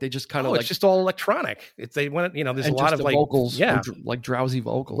version. Like they just kind of it's just all electronic. They went, there's a lot of like vocals, like drowsy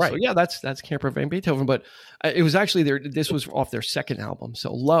vocals. Right. So yeah, that's Camper Van Beethoven. But it was actually this was off their second album.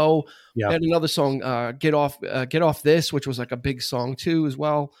 So Low. Yeah. And another song, Get Off This, which was like a big song too as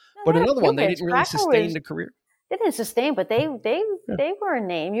well. But another one, they didn't really sustain the career. They didn't sustain, but they were a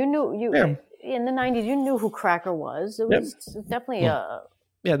name. You knew in the 90s. You knew who Cracker was. It was definitely a.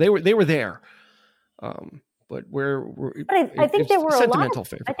 Yeah, they were there, but I think there were a lot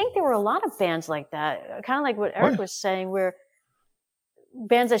of. I think there were a lot of bands like that, kind of like what Eric was saying, where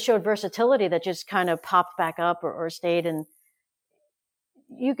bands that showed versatility that just kind of popped back up or stayed. And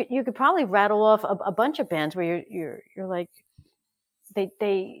you could probably rattle off a bunch of bands where you're like,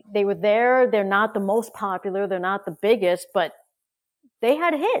 they were there. They're not the most popular. They're not the biggest, but they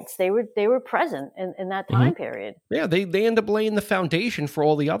had hits. They were present in that time period. Yeah, they end up laying the foundation for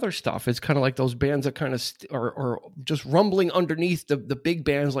all the other stuff. It's kind of like those bands that kind of are just rumbling underneath the big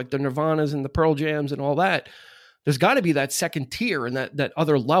bands like the Nirvanas and the Pearl Jams and all that. There's got to be that second tier and that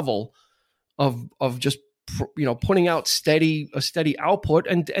other level of just putting out a steady output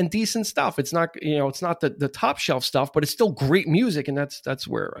and decent stuff. It's not it's not the top shelf stuff, but it's still great music, and that's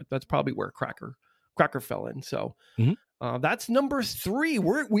probably where Cracker fell in. So. Mm-hmm. That's number 3.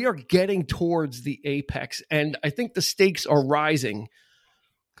 We are getting towards the apex, and I think the stakes are rising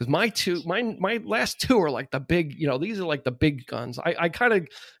because my last 2 are like the big, these are like the big guns. I kind of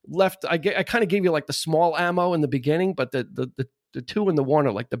gave you like the small ammo in the beginning, but the 2 and the 1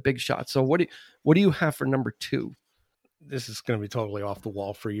 are like the big shots. So what do you have for number 2? This is going to be totally off the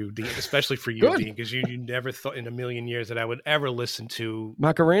wall for you, Dean, especially for you, Dean, because you never thought in a million years that I would ever listen to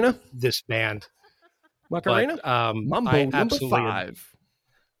Macarena, this band. Macarena? But, Mambo number 5.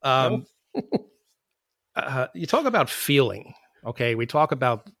 you talk about feeling. Okay, we talk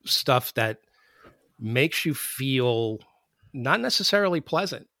about stuff that makes you feel not necessarily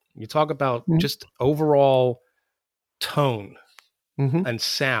pleasant. You talk about just overall tone and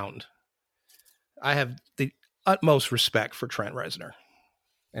sound. I have the utmost respect for Trent Reznor.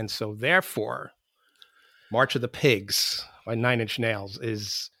 And so therefore, March of the Pigs by Nine Inch Nails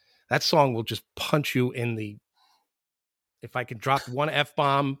that song will just punch you in the, if I could drop one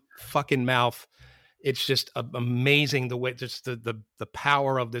F-bomb, fucking mouth. It's just amazing the way, just the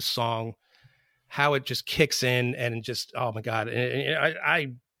power of this song, how it just kicks in and just, oh my God.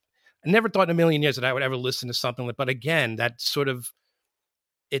 I never thought in a million years that I would ever listen to something like, but again, that sort of,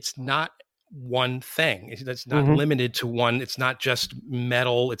 it's not one thing. It's not limited to one. It's not just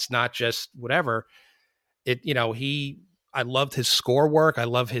metal. It's not just whatever. I loved his score work. I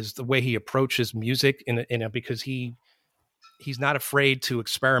love the way he approaches music because he's not afraid to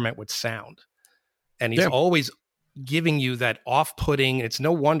experiment with sound. And he's always giving you that off-putting. It's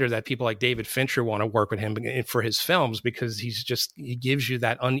no wonder that people like David Fincher want to work with him for his films, because he gives you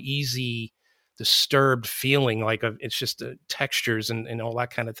that uneasy, disturbed feeling, it's just textures and all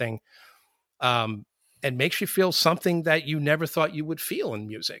that kind of thing. And makes you feel something that you never thought you would feel in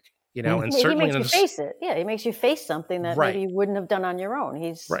music, and certainly he makes you face it. Yeah. He makes you face something that maybe you wouldn't have done on your own.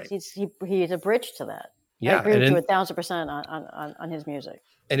 He's a bridge to that. Yeah. I agree with you 1,000% on his music.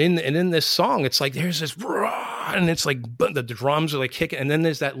 And in this song, it's like there's this, and it's like the drums are like kicking, and then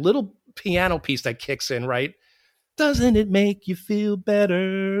there's that little piano piece that kicks in, right? Doesn't it make you feel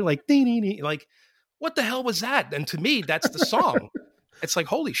better? Like, dee-dee-dee. Like, what the hell was that? And to me, that's the song. It's like,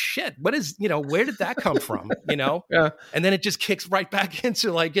 holy shit, what is, where did that come from? Yeah. And then it just kicks right back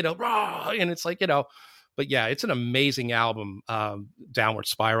into and it's like, but yeah, it's an amazing album. Downward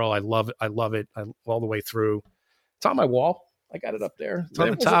Spiral. I love it all the way through. It's on my wall. I got it up there. It's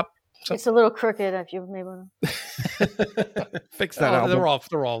on the top. It's a little crooked. If you maybe want to fix that album. They're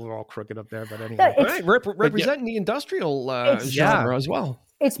all crooked up there. But anyway, right. Representing the industrial genre as well.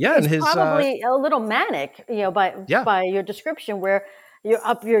 It's probably a little manic, by your description, where you're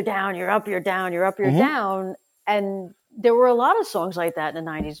up, you're down, you're up, you're down, you're up, you're down, and there were a lot of songs like that in the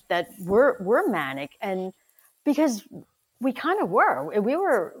 90s that were manic, and because we kind of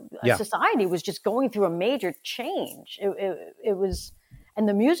were. Society was just going through a major change. It was, and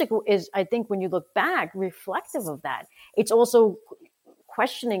the music is, I think, when you look back, reflective of that. It's also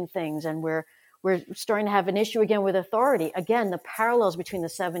questioning things, and we're starting to have an issue again with authority. Again, the parallels between the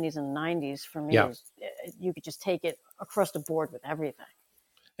 70s and the 90s for me is, you could just take it across the board with everything.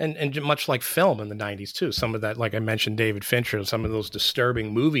 And much like film in the 90s too, some of that, like I mentioned, David Fincher, some of those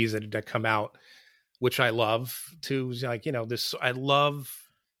disturbing movies that come out, which I love too. Like, I love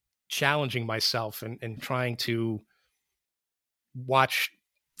challenging myself and trying to watch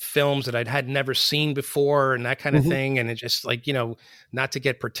films that I'd never seen before and that kind of thing. And it's just like, not to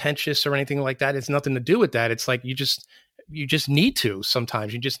get pretentious or anything like that. It's nothing to do with that. It's like, you just need to,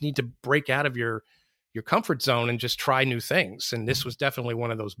 sometimes you just need to break out of your comfort zone and just try new things. And this was definitely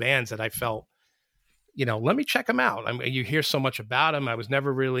one of those bands that I felt, let me check them out. I mean, you hear so much about them. I was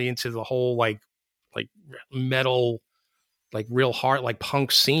never really into the whole like metal, like real hard, like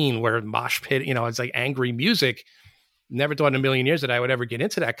punk scene where mosh pit, it's like angry music. Never thought in a million years that I would ever get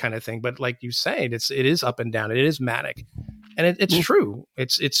into that kind of thing. But like you say, it is up and down. It is manic, and it's true.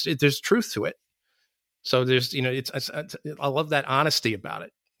 There's truth to it. So there's, I love that honesty about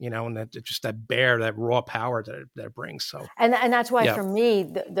it, and that just that raw power that it brings. So, and that's why for me,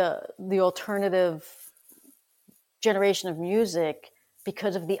 the alternative generation of music,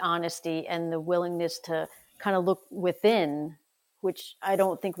 because of the honesty and the willingness to kind of look within, which I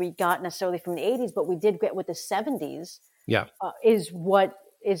don't think we got necessarily from the 80s, but we did get with the 70s, is what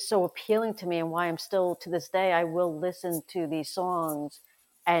is so appealing to me, and why I'm still, to this day, I will listen to these songs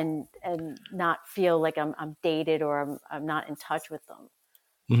and not feel like I'm dated or I'm not in touch with them.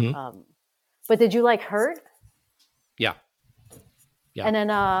 Mm-hmm. But did you like Hurt? Yeah. And then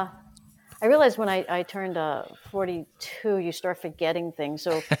I realized when I turned 42, you start forgetting things.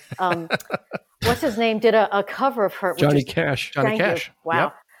 So what's his name did a cover of Hurt. Johnny Cash. Johnny Cash.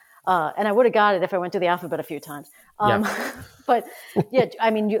 Wow. Yep. And I would have got it if I went through the alphabet a few times. But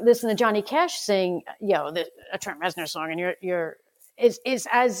I mean, you listen to Johnny Cash sing, a Trent Reznor song, and it's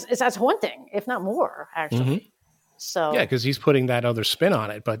as haunting, if not more, actually. Mm-hmm. So because he's putting that other spin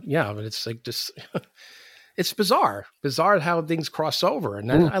on it. But but it's like just it's bizarre how things cross over,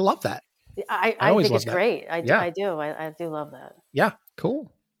 and I love that. I think it's great. I do. I do love that. Yeah,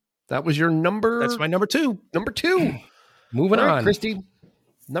 cool. That was your number. That's my number 2. Number 2. Moving on, Christy.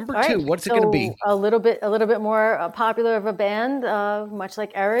 Number All 2, right. what's it going to be? A little bit more popular of a band, much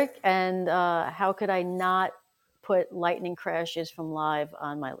like Eric. And how could I not put Lightning Crashes from Live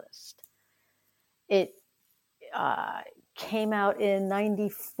on my list? It came out in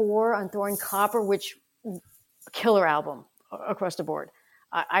 '94 on Thorn Copper, which killer album across the board,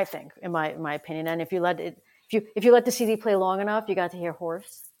 I think, in my opinion. And if you let the CD play long enough, you got to hear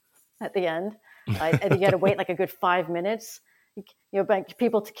Horse at the end. I think you had to wait like a good 5 minutes.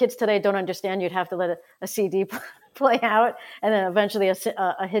 But kids today don't understand. You'd have to let a CD play out, and then eventually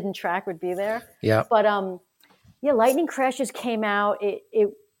a hidden track would be there. Yeah. But Lightning Crashes came out.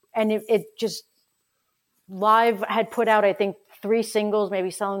 It just Live had put out, I think, 3 singles, maybe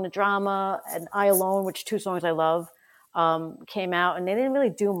Selling the Drama and I Alone, which 2 songs I love, came out, and they didn't really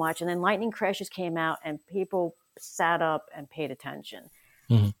do much. And then Lightning Crashes came out, and people sat up and paid attention.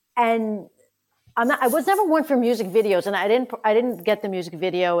 Mm-hmm. And I was never one for music videos, and I didn't get the music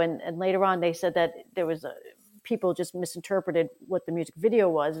video. And later on, they said that there was people just misinterpreted what the music video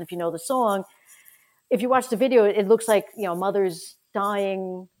was. And if you know the song, if you watch the video, it looks like mothers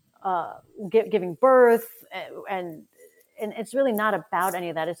dying, giving birth, and it's really not about any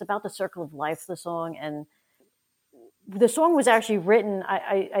of that. It's about the circle of life. The song, and the song was actually written.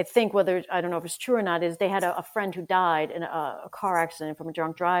 I think, whether I don't know if it's true or not, is they had a friend who died in a car accident from a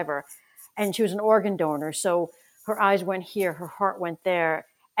drunk driver. And she was an organ donor. So her eyes went here, her heart went there.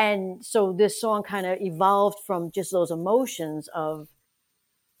 And so this song kind of evolved from just those emotions of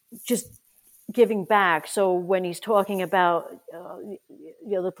just giving back. So when he's talking about,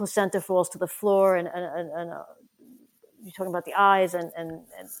 the placenta falls to the floor, and you're talking about the eyes and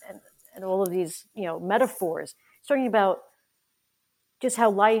all of these, metaphors, he's talking about just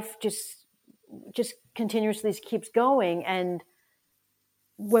how life just continuously keeps going. And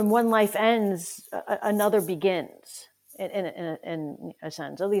when one life ends, another begins in a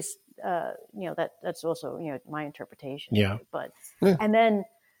sense. At least, that's also, my interpretation. Yeah. But, and then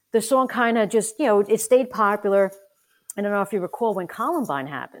the song kind of just, it stayed popular. I don't know if you recall when Columbine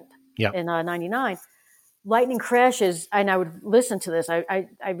happened in '99. Lightning Crashes, and I would listen to this. I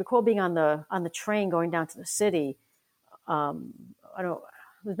recall being on the train going down to the city. It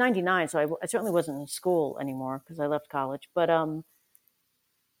was '99, so I certainly wasn't in school anymore because I left college. But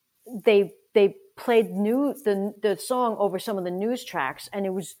they played the song over some of the news tracks, and it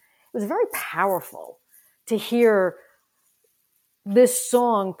was very powerful to hear this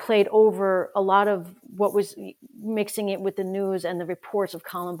song played over a lot of what was mixing it with the news and the reports of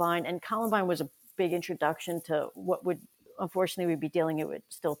Columbine. And Columbine was a big introduction to what would unfortunately we'd be dealing with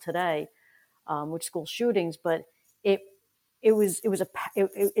still today, with school shootings. But it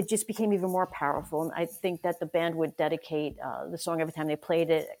just became even more powerful. And I think that the band would dedicate the song every time they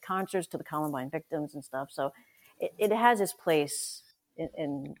played it at concerts to the Columbine victims and stuff. So it has its place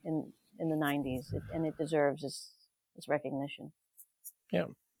in the '90s, and it deserves its recognition. Yeah,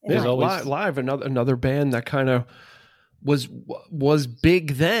 there's always Live, another band that kind of was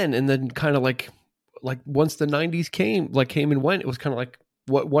big then, and then kind of like once the '90s came and went, it was kind of like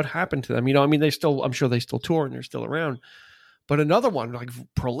what happened to them? I'm sure they still tour and they're still around. But another one, like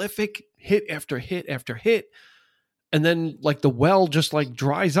prolific hit after hit after hit, and then like the well just like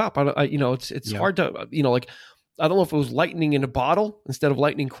dries up. It's hard to I don't know if it was lightning in a bottle instead of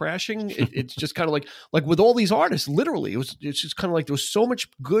lightning crashing. It's just kind of like with all these artists, literally, it's just kind of like there was so much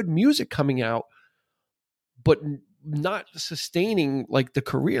good music coming out, but not sustaining like the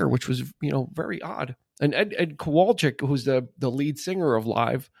career, which was very odd. And Ed Kowalczyk, who's the lead singer of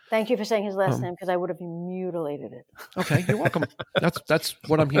Live. Thank you for saying his last name, because I would have mutilated it. Okay, you're welcome. That's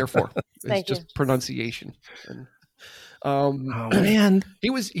what I'm here for. Thank you. Just pronunciation. And, oh man,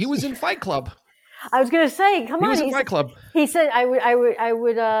 he was in Fight Club. I was going to say, come on. He was in Fight Club. He said, I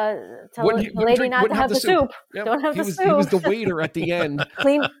would tell the lady not to have the soup. Yep. Don't have the soup. He was the waiter at the end.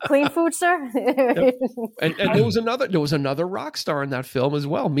 Clean food, sir. Yep. And there was another rock star in that film as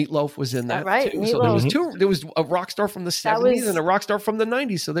well. Meatloaf was in that, right? Too. Meatloaf. So there was a rock star from the '70s and a rock star from the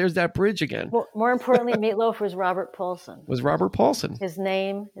 '90s. So there's that bridge again. Well, more importantly, Meatloaf was Robert Paulson. His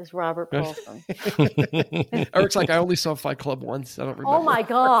name is Robert Paulson. Eric's like, I only saw Fight Club once. I don't remember. Oh my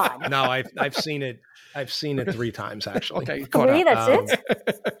God. No, I've seen it. I've seen it 3 times actually. Okay, 3. That's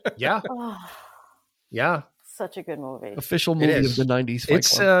it. Yeah. Oh, yeah. Such a good movie. Official movie of the '90s. Fight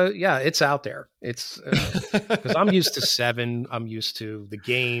It's Club. it's out there. It's because I'm used to Seven. I'm used to The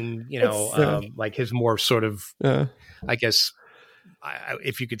Game. Like his more sort of, I guess,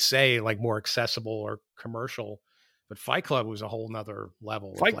 if you could say, like more accessible or commercial. But Fight Club was a whole nother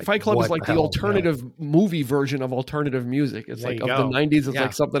level. Fight Club is like the alternative movie version of alternative music. It's like of the '90s. It's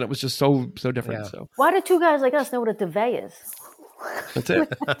like something that was just so different. Yeah. So why do 2 guys like us know what a duvet is? That's it.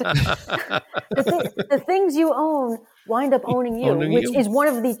 The things you own wind up owning you, which is one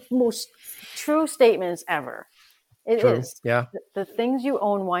of the most true statements ever. It True. is. Yeah. The things you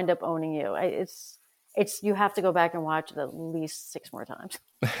own wind up owning you. It's you have to go back and watch it at least 6 more times.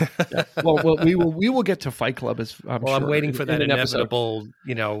 Yeah. Well, we will get to Fight Club as I'm sure. I'm waiting for that inevitable,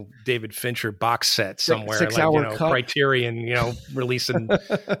 David Fincher box set somewhere, 6 hour cut. Criterion, releasing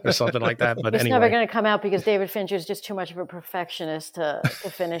or something like that. But it's anyway, never going to come out because David Fincher is just too much of a perfectionist to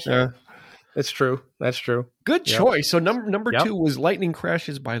finish it. It's true. That's true. Good choice. So number 2 was Lightning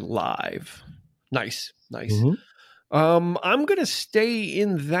Crashes by Live. Nice. Mm-hmm. I'm going to stay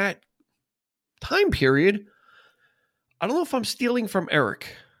in that time period. I don't know if I'm stealing from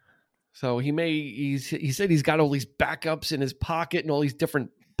Eric. So he said he's got all these backups in his pocket and all these different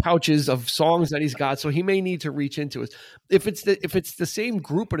pouches of songs that he's got. So he may need to reach into it. If it's the same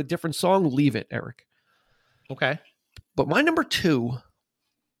group but a different song, leave it, Eric. Okay. But my number 2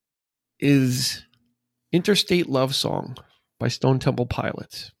 is Interstate Love Song by Stone Temple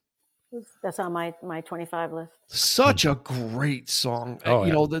Pilots. That's on my 25 list. Such a great song.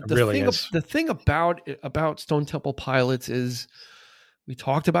 Oh, The thing about Stone Temple Pilots is, we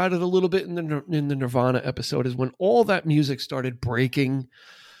talked about it a little bit in the Nirvana episode, is when all that music started breaking,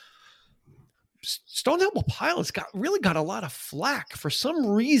 Stone Temple Pilots got a lot of flack. For some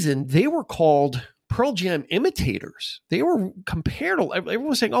reason, they were called Pearl Jam imitators. They were compared to, everyone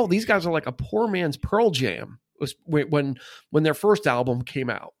was saying, oh, these guys are like a poor man's Pearl Jam. It was when their first album came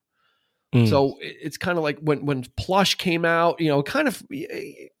out. So it's kind of like when Plush came out, kind of,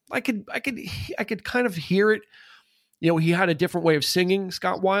 I could kind of hear it. He had a different way of singing,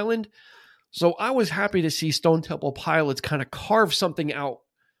 Scott Weiland. So I was happy to see Stone Temple Pilots kind of carve something out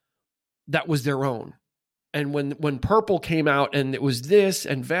that was their own. And when Purple came out and it was this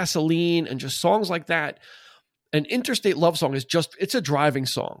and Vaseline and just songs like that, an Interstate Love Song it's a driving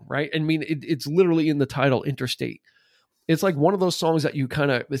song, right? I mean, it's literally in the title, Interstate. It's like one of those songs that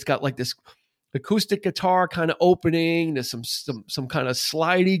it's got like this acoustic guitar kind of opening. There's some kind of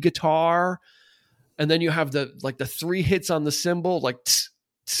slidey guitar. And then you have the 3 hits on the cymbal, like, tss,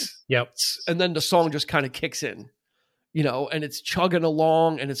 tss, yep. Tss, and then the song just kind of kicks in, and it's chugging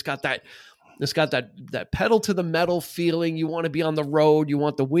along, and it's got that pedal to the metal feeling. You want to be on the road. You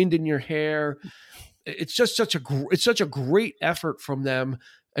want the wind in your hair. It's just such a great effort from them.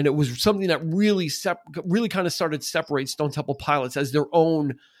 And it was something that really kind of started to separate Stone Temple Pilots as their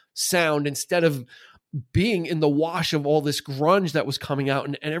own sound, instead of being in the wash of all this grunge that was coming out,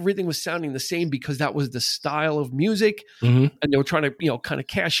 and everything was sounding the same because that was the style of music. Mm-hmm. And they were trying to, kind of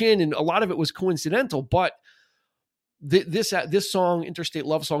cash in, and a lot of it was coincidental, but this song, Interstate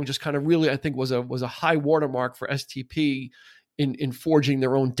Love Song, just kind of really, I think, was a high watermark for STP in forging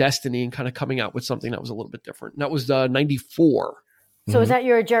their own destiny and kind of coming out with something that was a little bit different. And that was 94. So is that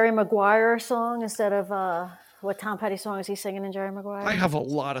your Jerry Maguire song instead of what Tom Petty song is he singing in Jerry Maguire? I have a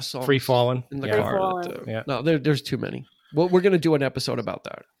lot of songs. Free Fallin' in the yeah. car. No, there's too many. Well, we're going to do an episode about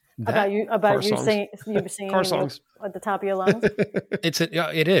that. About you singing car songs at the top of your lungs.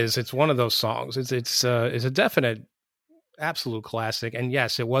 It is. It's one of those songs. It's a definite, absolute classic. And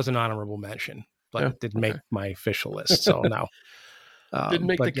yes, it was an honorable mention, but it didn't make my official list. So no, didn't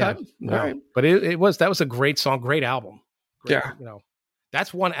make the cut. No, right. But that was a great song, great album.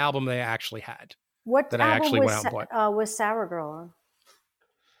 That's one album they actually had. What that album I actually went out and bought. Was Sour Girl on?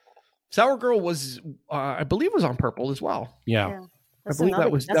 Sour Girl was, I believe, was on Purple as well. Yeah. I believe that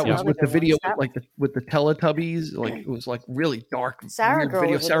was with the video, with the Teletubbies. Like, it was like really dark. Sour Girl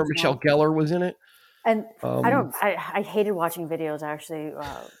video. Sarah Michelle Gellar was in it. And I hated watching videos actually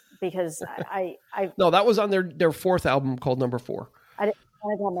because I no, that was on their fourth album called Number 4. I had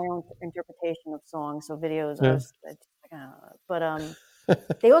my own interpretation of songs, so videos. But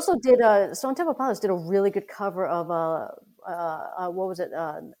they also did Stone Temple Pilots did a really good cover of what was it,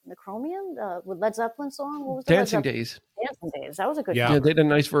 Necromian, with Led Zeppelin song? What was that? Dancing Days. Dancing Days. That was a good. Yeah, they did a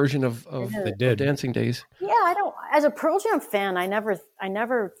nice version of Dancing Days. Yeah, I don't. As a Pearl Jam fan, I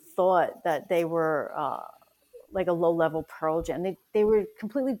never thought that they were like a low level Pearl Jam. They were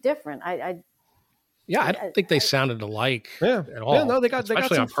completely different. I don't think they sounded alike at all. Yeah, no, they got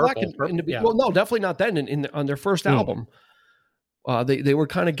some flack well, no, definitely not then. On their first album, they were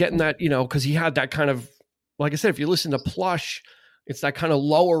kind of getting that, because he had that kind of, like I said, if you listen to Plush, it's that kind of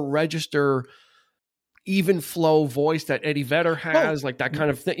lower register, even flow voice that Eddie Vedder has, like that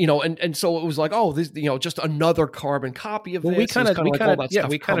kind of thing, and so it was like, oh, this, just another carbon copy of this. We kind of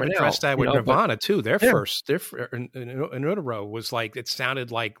addressed that with Nirvana too. Their first, in Utero was like, it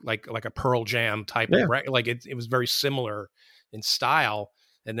sounded like a Pearl Jam type of, like it was very similar in style,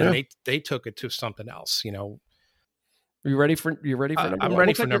 and then they took it to something else, You ready for number I'm one?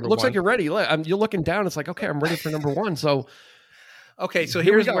 ready for number one. Looks like you're ready. You're looking down. It's like, okay, I'm ready for number one. So, okay. So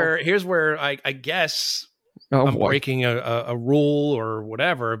here's where I guess I'm breaking a rule or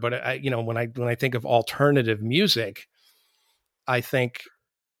whatever. But when I think of alternative music, I think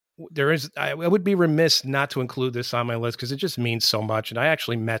I would be remiss not to include this on my list because it just means so much. And I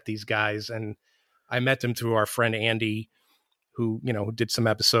actually met these guys, and I met them through our friend Andy, who did some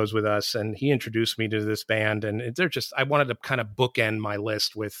episodes with us, and he introduced me to this band. And I wanted to kind of bookend my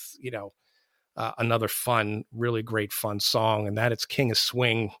list with, another really great fun song. And that it's King of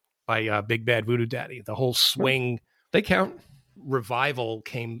Swing by Big Bad Voodoo Daddy. The whole swing they count revival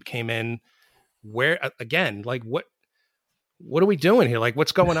came in where, again, like what are we doing here? Like,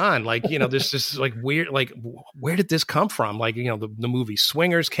 what's going on? Like, this is like weird, like, where did this come from? Like, the movie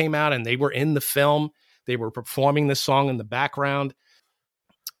Swingers came out and they were in the film. They were performing this song in the background.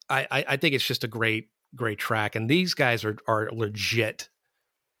 I think it's just a great, great track. And these guys are legit.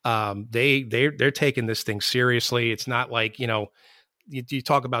 They're taking this thing seriously. It's not like, you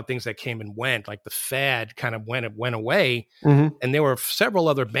talk about things that came and went, like the fad kind of went away. Mm-hmm. And there were several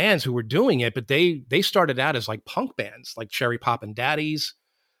other bands who were doing it, but they started out as like punk bands, like Cherry Poppin' Daddies.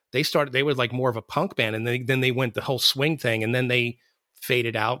 They were like more of a punk band. And then they went the whole swing thing, and then they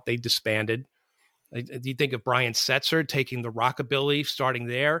faded out. They disbanded. Do you think of Brian Setzer taking the rockabilly, starting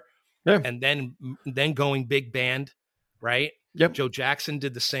there, and then going big band, right? Yep. Joe Jackson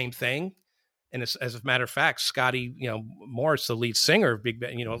did the same thing, and as a matter of fact, Scotty, Morris, the lead singer of Big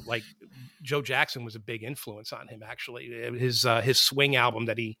Band, like Joe Jackson was a big influence on him. Actually, his swing album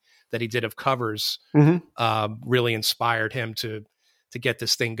that he did of covers really inspired him to get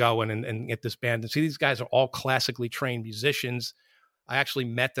this thing going and get this band. And see, these guys are all classically trained musicians. I actually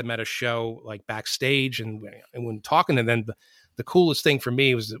met them at a show, like backstage, and when talking to them, the coolest thing for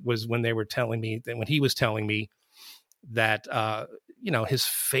me was when they were telling me that when he was telling me that his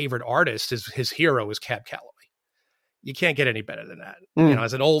favorite artist, his hero is Cab Calloway. You can't get any better than that.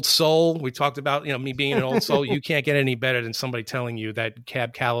 As an old soul, we talked about me being an old soul. You can't get any better than somebody telling you that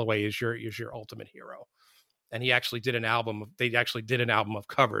Cab Calloway is your ultimate hero. And he actually did an album. They actually did an album of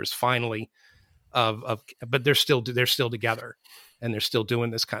covers finally, but they're still together. And they're still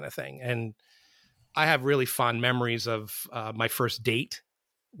doing this kind of thing. And I have really fond memories of my first date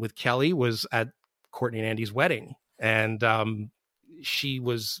with Kelly was at Courtney and Andy's wedding. And she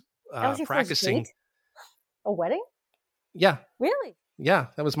was practicing. First date? A wedding? Yeah. Really? Yeah,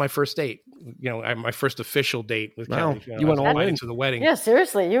 that was my first date. My first official date with Kelly. You went all in to the wedding. Yeah,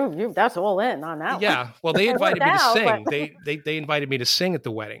 seriously, you that's all in on that. Yeah. Well, they invited me to sing. They invited me to sing at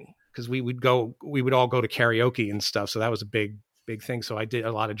the wedding because we would all go to karaoke and stuff. So that was a big thing. So I did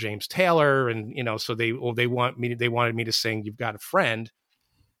a lot of James Taylor, and so they wanted me to sing "You've Got a Friend."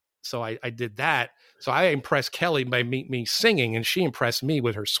 So I did that. So I impressed Kelly by me singing, and she impressed me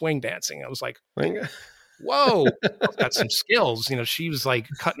with her swing dancing. I was like, whoa, I've got some skills. She was like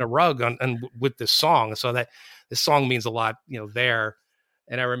cutting a rug on with this song. So that this song means a lot, there.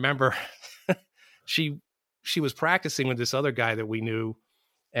 And I remember she was practicing with this other guy that we knew,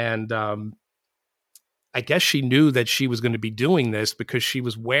 and I guess she knew that she was going to be doing this because she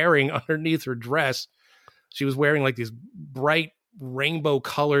was wearing underneath her dress, she was wearing like these bright rainbow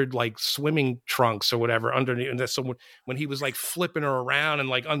colored like swimming trunks or whatever underneath. And so when he was like flipping her around and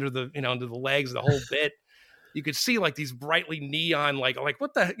like under the legs, the whole bit, you could see like these brightly neon, like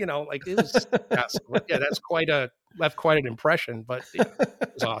what the, like it was, left quite an impression, but it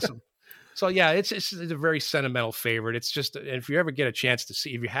was awesome. So yeah, it's a very sentimental favorite. It's just, if you ever get a chance to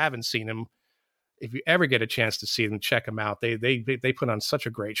see, if you haven't seen him, if you ever get a chance to see them, check them out. They put on such a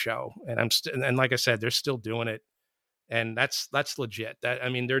great show, and and like I said, they're still doing it, and that's legit. That, I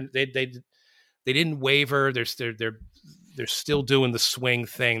mean, they didn't waver. They're still doing the swing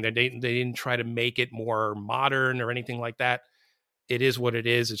thing. They didn't try to make it more modern or anything like that. It is what it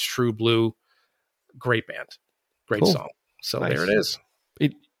is. It's true blue. Great band, great song. So nice. There it is.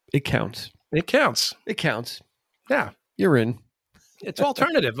 It counts. It counts. It counts. Yeah, you're in. It's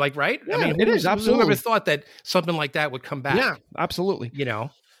alternative, like, right? Yeah, I mean, it is absolutely. Whoever thought that something like that would come back? Yeah, absolutely.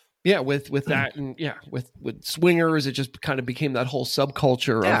 Yeah, with that, and with swingers, it just kind of became that whole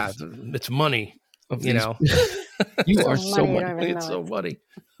subculture. Yeah, it's money. You are so money. It's so money.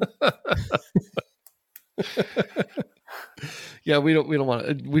 Yeah, we don't want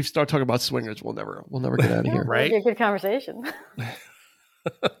to. We start talking about swingers, we'll never get out of here. Right? It'll be a good conversation.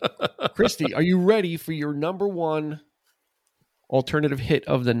 Christy, are you ready for your number one alternative hit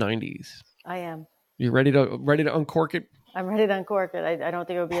of the 90s? I am. You ready to uncork it? I'm ready to uncork it. I don't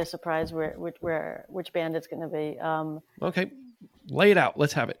think it would be a surprise which band it's going to be. Okay, lay it out.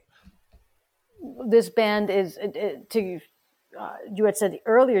 Let's have it. this band is you had said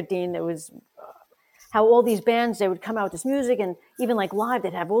earlier, Dean, it was how all these bands, they would come out with this music, and even like live,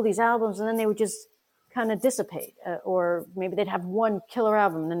 they'd have all these albums, and then they would just kind of dissipate, or maybe they'd have one killer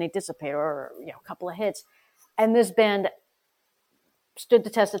album and then they dissipate, or a couple of hits. And this band stood the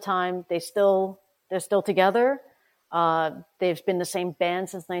test of time. They're still together. They've been the same band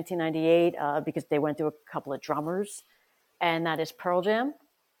since 1998 because they went through a couple of drummers, and that is Pearl Jam.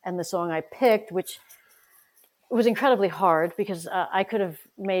 And the song I picked, which was incredibly hard because I could have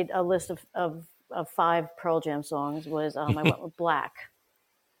made a list of 5 Pearl Jam songs, was I went with Black.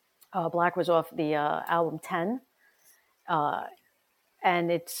 Black was off the album 10.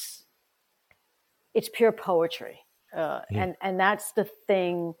 And it's pure poetry. And that's the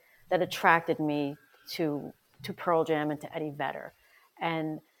thing that attracted me to Pearl Jam and to Eddie Vedder.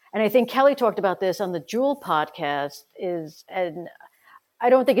 And I think Kelly talked about this on the Jewel podcast, and I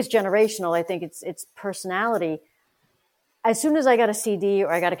don't think it's generational. I think it's personality. As soon as I got a CD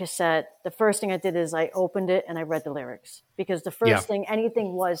or I got a cassette, the first thing I did is I opened it and I read the lyrics, because the first thing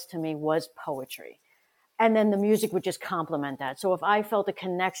anything was to me was poetry. And then the music would just complement that. So if I felt a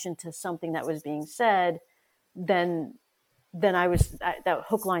connection to something that was being said, then I was, that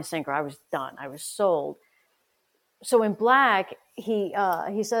hook, line, sinker, I was done. I was sold. So in Black, he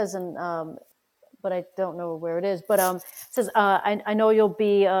says, but I don't know where it is, but says, I know you'll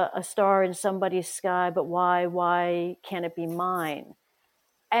be a star in somebody's sky, but why can't it be mine?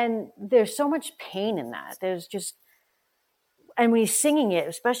 And there's so much pain in that. There's just, and when he's singing it,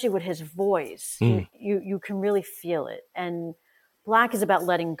 especially with his voice, you can really feel it. And Black is about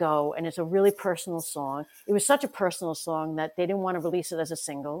letting go, and it's a really personal song. It was such a personal song that they didn't want to release it as a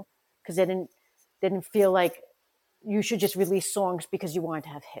single, because they didn't feel like you should just release songs because you wanted to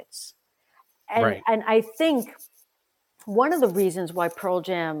have hits. And I think one of the reasons why Pearl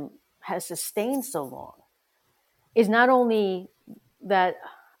Jam has sustained so long is not only that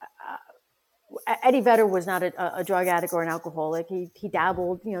Eddie Vedder was not a drug addict or an alcoholic. He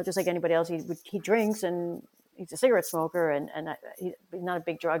dabbled, just like anybody else. He drinks, and he's a cigarette smoker, and he's not a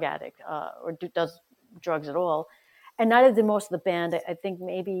big drug addict or does drugs at all. And neither did most of the band. I think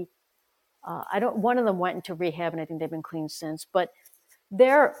maybe one of them went into rehab, and I think they've been clean since. But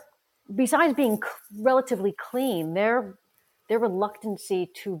besides being relatively clean, their reluctancy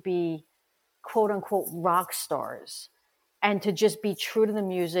to be quote unquote rock stars and to just be true to the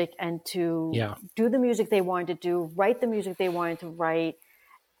music and to do the music they wanted to do, write the music they wanted to write,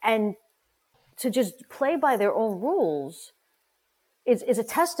 and to just play by their own rules is a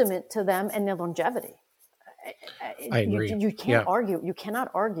testament to them and their longevity. I agree. You can't argue. You cannot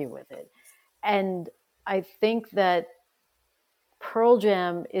argue with it. And I think that Pearl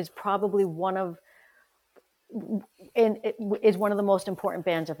Jam is probably one of the most important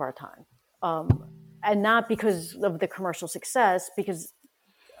bands of our time. And not because of the commercial success, because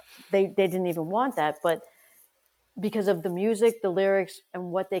they didn't even want that, but because of the music, the lyrics, and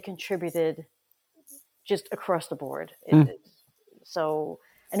what they contributed just across the board. So,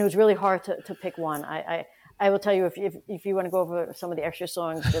 and it was really hard to pick one. I will tell you, if you want to go over some of the extra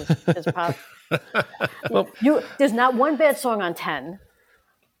songs, there's not one bad song on 10.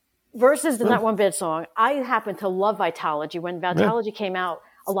 Versus there's not one bad song. I happen to love Vitalogy. When Vitalogy came out,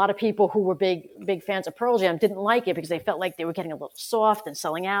 a lot of people who were big fans of Pearl Jam didn't like it because they felt like they were getting a little soft and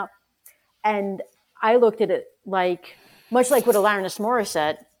selling out. And I looked at it like, much like what Alanis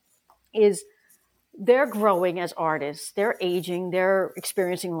Morissette is, they're growing as artists, they're aging, they're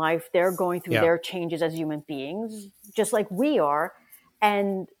experiencing life, they're going through their changes as human beings, just like we are.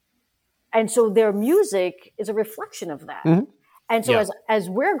 And so their music is a reflection of that. Mm-hmm. And so as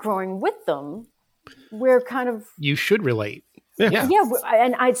we're growing with them, we're kind of... You should relate. Yeah.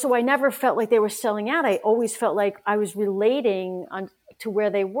 And I never felt like they were selling out. I always felt like I was relating to where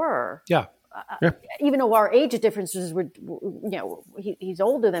they were. Yeah. Even though our age differences were, he's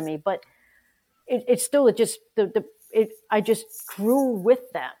older than me, but it's still I just grew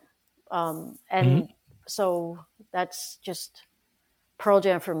with them. So that's just Pearl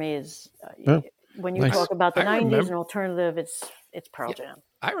Jam for me is when you talk about the 90s and alternative, it's Pearl Jam.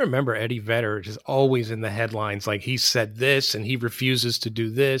 I remember Eddie Vedder just always in the headlines, like he said this and he refuses to do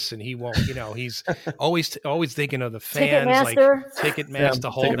this and he won't, he's always thinking of the fans,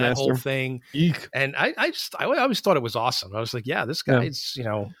 Ticketmaster, that whole thing. Eek. And I always thought it was awesome. I was like, this guy's,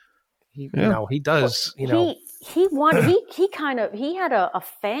 he does, he had a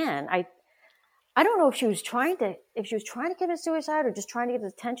fan. I don't know if she was trying to commit suicide or just trying to get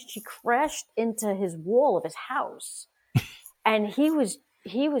his attention. She crashed into his wall of his house. And he was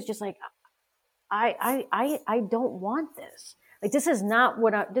just like, I don't want this. Like, this is not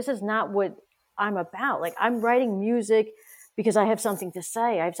what I'm about. Like, I'm writing music because I have something to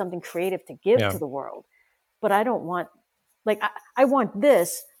say. I have something creative to give to the world. But I don't want, like, I want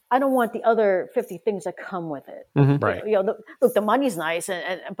this. I don't want the other 50 things that come with it. Mm-hmm. Right. Look, the money's nice,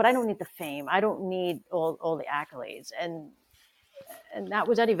 but I don't need the fame. I don't need all the accolades. And that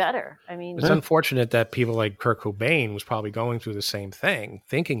was Eddie Vedder. I mean, it's unfortunate that people like Kurt Cobain was probably going through the same thing,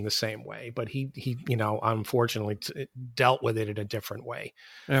 thinking the same way, but he unfortunately dealt with it in a different way.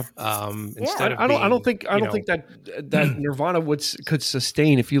 Yeah. Instead I don't think that Nirvana could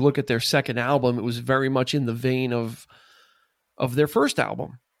sustain. If you look at their second album, it was very much in the vein of their first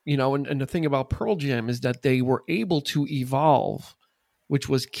album, and the thing about Pearl Jam is that they were able to evolve, which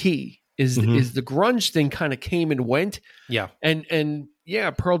was key. Is the grunge thing kind of came and went. Yeah. And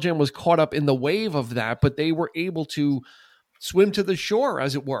Pearl Jam was caught up in the wave of that, but they were able to swim to the shore,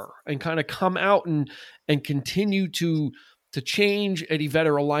 as it were, and kind of come out and continue to change. Eddie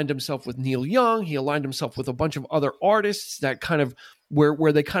Vedder aligned himself with Neil Young. He aligned himself with a bunch of other artists that kind of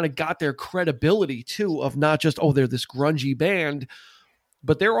where they kind of got their credibility too, of not just, they're this grungy band,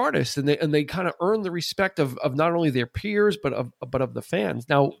 but they're artists, and they kind of earn the respect of not only their peers, but of the fans.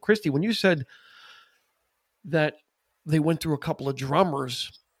 Now, Christy, when you said that they went through a couple of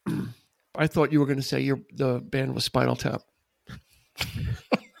drummers, I thought you were going to say the band was Spinal Tap.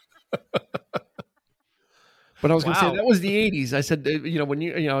 But I was going to say that was the 80s. I said,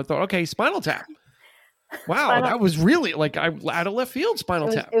 I thought, okay, Spinal Tap. Wow, that was really out of left field.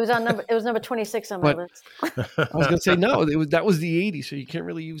 Spinal Tap. It was number 26 on my list. I was going to say no. That was the 80s, so you can't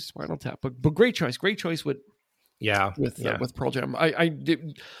really use Spinal Tap. But great choice with Pearl Jam.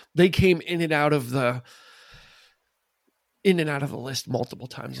 They came in and out of the list multiple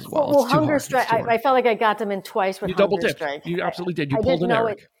times as well. Well, Hunger Strike. I felt like I got them in twice with you Hunger double dipped. Strike. You absolutely did. You pulled an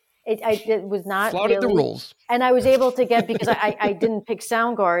Eric. It was not flouted really, the rules, and I was able to get, because I didn't pick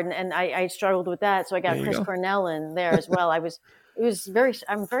Soundgarden, and I struggled with that, so I got Chris Cornell in there as well. I'm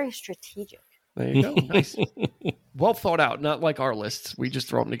very strategic. There you go. Nice, well thought out. Not like our lists. We just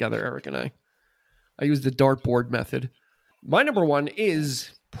throw them together, Eric and I. I use the dartboard method. My number one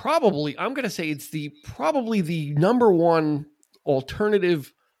is probably, I'm going to say it's probably the number one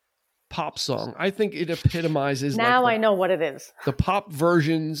alternative pop song. I think it epitomizes. Now I know what it is. The pop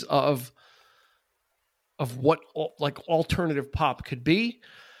versions of what alternative pop could be,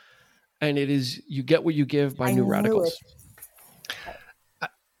 and it is "You Get What You Give" by New Radicals.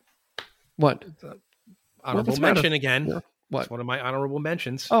 What? Honorable mention again. Yeah. What? It's one of my honorable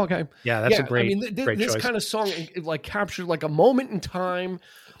mentions. Oh, okay. Yeah, that's a great. Great this choice. Kind of song captured a moment in time.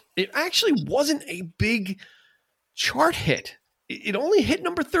 It actually wasn't a big chart hit. It only hit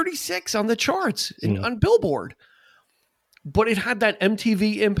number 36 on the charts on Billboard, but it had that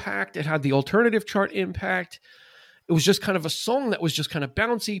MTV impact. It had the alternative chart impact. It was just kind of a song that was just kind of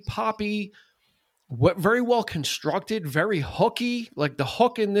bouncy, poppy, very well constructed, very hooky. Like the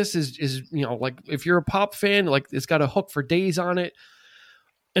hook in this is if you're a pop fan, it's got a hook for days on it.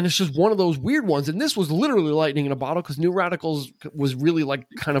 And it's just one of those weird ones. And this was literally lightning in a bottle, because New Radicals was really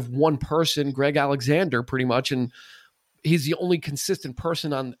kind of one person, Greg Alexander, pretty much. And he's the only consistent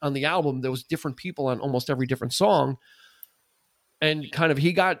person on the album. There was different people on almost every different song. And kind of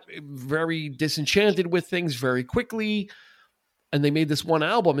he got very disenchanted with things very quickly. And they made this one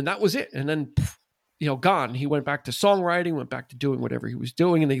album, and that was it. And then, gone. He went back to songwriting, went back to doing whatever he was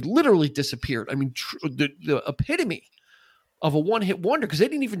doing, and they literally disappeared. I mean, the epitome of a one-hit wonder, because they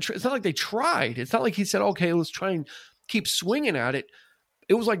didn't even it's not like they tried. It's not like he said, okay, let's try and keep swinging at it.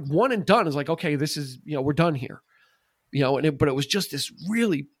 It was like one and done. It's like, okay, this is, we're done here. But it was just this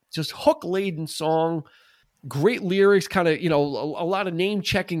really just hook-laden song, great lyrics, kind of, a lot of name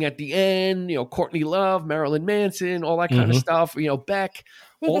checking at the end, Courtney Love, Marilyn Manson, all that kind of stuff, Beck,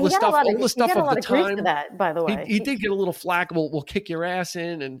 all the stuff of the time. For that, by the way. He did get a little flack. We'll kick your ass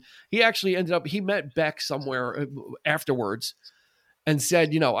in. And he actually he met Beck somewhere afterwards and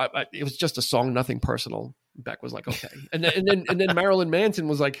said, it was just a song, nothing personal. Beck was like, okay. And then Marilyn Manson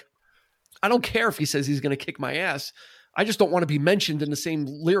was like, I don't care if he says he's going to kick my ass. I just don't want to be mentioned in the same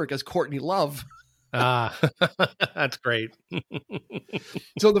lyric as Courtney Love. That's great.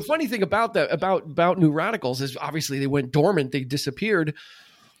 So the funny thing about New Radicals is obviously they went dormant. They disappeared.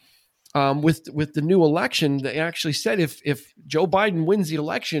 With the new election, they actually said if Joe Biden wins the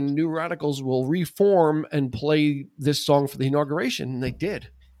election, New Radicals will reform and play this song for the inauguration. And they did.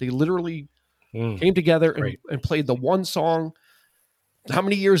 They literally came together and played the one song. How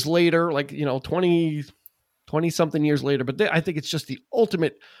many years later? 20 something years later. But I think it's just the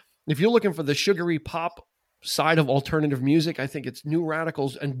ultimate. If you're looking for the sugary pop side of alternative music, I think it's New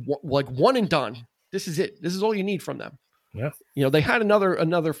Radicals, and one and done. This is it. This is all you need from them. Yeah. They had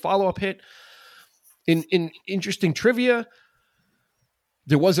another follow-up hit In interesting trivia,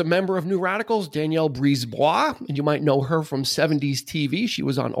 there was a member of New Radicals, Danielle Brisebois, and you might know her from 70s TV. She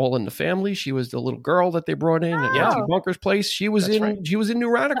was on All in the Family. She was the little girl that they brought in at Archie Bunker's place. She was She was in New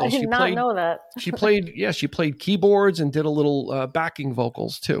Radicals. I did not know that. She played keyboards and did a little backing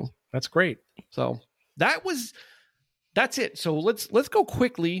vocals too. That's great. So that's it. So let's go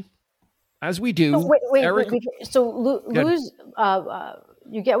quickly, as we do. So wait, Eric, so lose.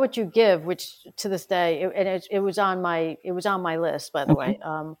 You get what you give, which to this day, it was on my list, by the way.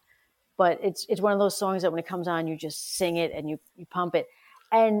 But it's one of those songs that when it comes on, you just sing it and you pump it,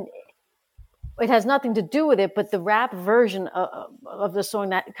 and it has nothing to do with it. But the rap version of the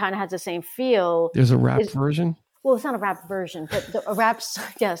song that kind of has the same feel. There's a rap version. Well, it's not a rap version, but a rap.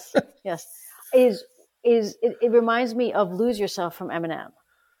 Yes, it reminds me of "Lose Yourself" from Eminem,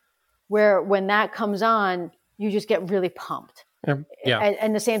 where when that comes on, you just get really pumped. Yeah.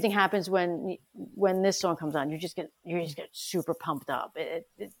 And the same thing happens when this song comes on. You just get super pumped up. It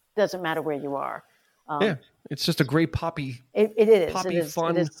doesn't matter where you are. It's just a great poppy. It is poppy, it is,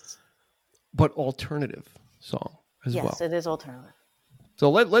 fun, it is, but alternative song as well. Yes, it is alternative.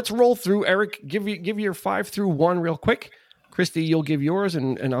 So let's roll through. Eric, give your 5 through 1 real quick. Christy, you'll give yours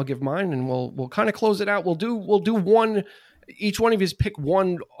and I'll give mine, and we'll kind of close it out. We'll do one. Each one of you pick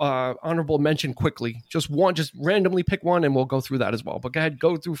one honorable mention quickly. Just randomly pick one, and we'll go through that as well. But go ahead,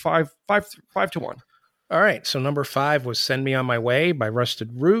 go through 5 to 1. All right. So number 5 was "Send Me on My Way" by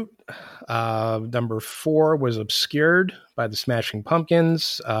Rusted Root. Number 4 was "Obscured" by the Smashing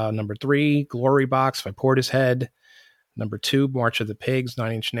Pumpkins. Number 3, "Glory Box" by Portishead. Number 2, "March of the Pigs,"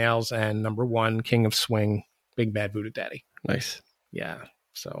 9 Inch Nails. And number 1, "King of Swing," Big Bad Voodoo Daddy. Nice. Yeah.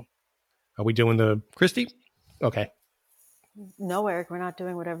 So are we doing the Christy? Okay. No, Eric, we're not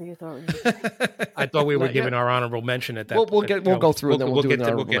doing whatever you thought we were doing. I thought we were giving our honorable mention at that. We'll go through and then we'll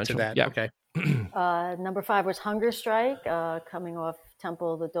get to that. Yeah. Okay. Number 5 was "Hunger Strike," coming off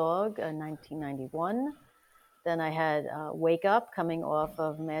Temple of the Dog, 1991. Then I had "Wake Up," coming off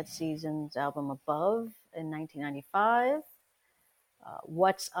of Mad Season's album "Above" in 1995.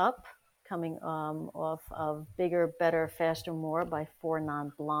 "What's Up," coming off of "Bigger, Better, Faster, More" by 4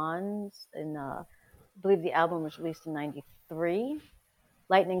 Non Blondes. I believe the album was released in 93.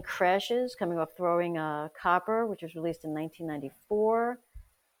 "Lightning Crashes," coming off "Throwing Copper," which was released in 1994.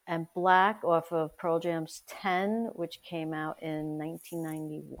 And "Black" off of Pearl Jam's 10, which came out in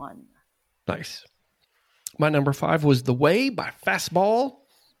 1991. Nice. My number 5 was "The Way" by Fastball.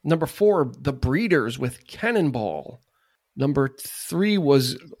 Number 4, The Breeders with "Cannonball." Number 3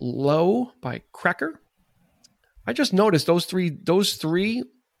 was "Low" by Cracker. I just noticed those three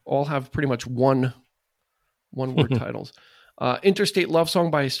all have pretty much one word titles. "Interstate Love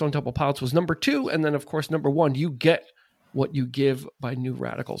Song" by Stone Temple Pilots was number 2. And then, of course, number 1, "You Get What You Give" by New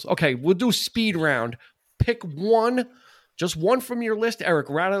Radicals. Okay, we'll do speed round. Pick one, just one from your list. Eric,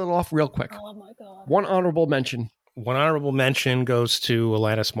 rattle it off real quick. Oh, my God. One honorable mention. One honorable mention goes to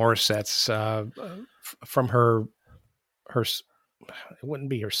Alanis Morissette's from her, it wouldn't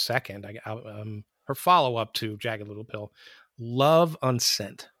be her second, her follow-up to Jagged Little Pill, "Love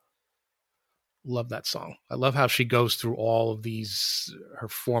Unsent." Love that song. I love how she goes through all of these, her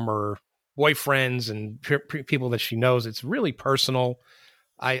former boyfriends and people that she knows. It's really personal.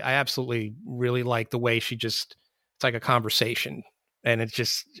 I absolutely really like the way it's like a conversation. And it's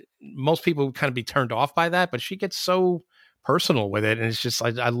just, most people would kind of be turned off by that, but she gets so personal with it. And it's just,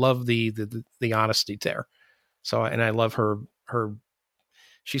 I love the honesty there. So, and I love her,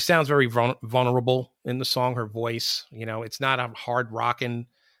 she sounds very vulnerable in the song, her voice, it's not a hard rocking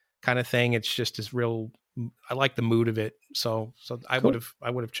kind of thing. It's just this real, I like the mood of it. So I would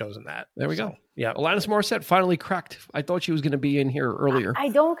have chosen that. There we go. Yeah. Alanis Morissette finally cracked. I thought she was going to be in here earlier. I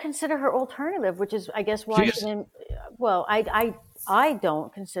don't consider her alternative, which is, I guess, why she didn't. Well, I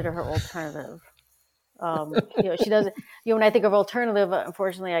don't consider her alternative. She doesn't. When I think of alternative,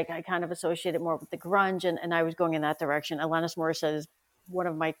 unfortunately, I kind of associate it more with the grunge, and I was going in that direction. Alanis Morissette is one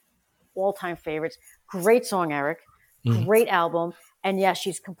of my all-time favorites. Great song, Eric. Great album, and yes,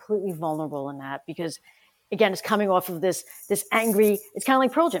 she's completely vulnerable in that because, again, it's coming off of this angry. It's kind of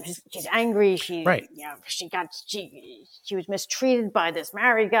like Pearl Jam. She's angry. She was mistreated by this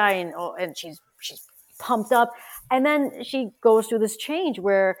married guy, and she's pumped up, and then she goes through this change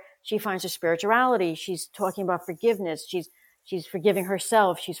where she finds her spirituality. She's talking about forgiveness. She's forgiving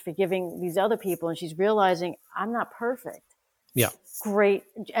herself. She's forgiving these other people, and she's realizing I'm not perfect. Yeah, great.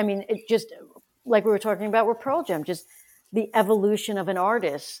 I mean, it just like we were talking about with Pearl Jam, just the evolution of an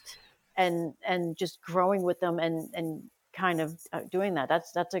artist, and just growing with them, and kind of doing that.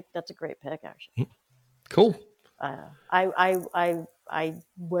 That's a great pick, actually. Cool. I I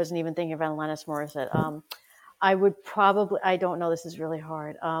wasn't even thinking about Alanis Morissette. I would probably, I don't know, this is really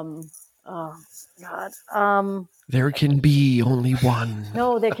hard. Oh God. There can be only one.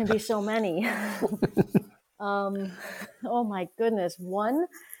 No, there can be so many. Oh my goodness. One?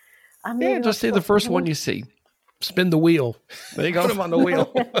 Just say the first one you see. Spin the wheel. There you go. Put him on the wheel.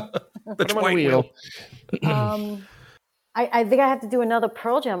 Put him on the wheel. I think I have to do another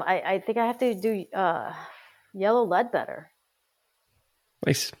Pearl Jam. I think I have to do Yellow Ledbetter.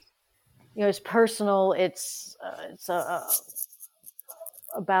 Nice. It's personal. It's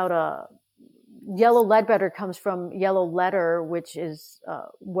about a Yellow Ledbetter comes from yellow letter, which is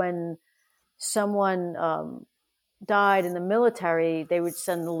when someone died in the military, they would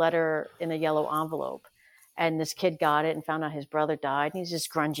send the letter in a yellow envelope. And this kid got it and found out his brother died. And he's this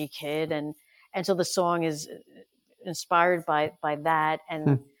grungy kid. And so the song is inspired by that.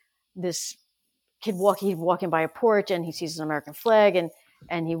 And this kid he's walking by a porch and he sees an American flag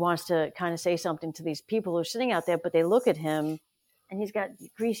and he wants to kind of say something to these people who are sitting out there, but they look at him and he's got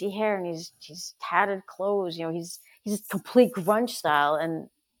greasy hair and he's tattered clothes. He's complete grunge style and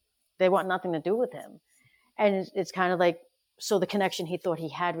they want nothing to do with him. And it's kind of like, so the connection he thought he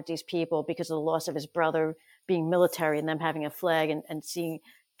had with these people because of the loss of his brother being military and them having a flag and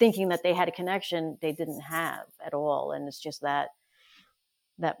thinking that they had a connection they didn't have at all. And it's just that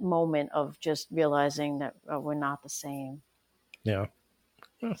moment of just realizing that we're not the same. Yeah.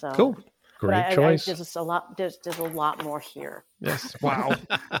 So, cool. Great choice. There's a lot more here. Yes. Wow.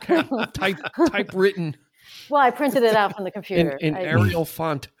 Okay. Typewritten. Well, I printed it out from the computer. In Arial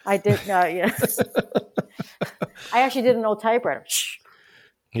font. I did. Yeah. I actually did an old typewriter.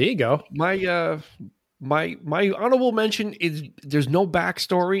 There you go. My honorable mention is there's no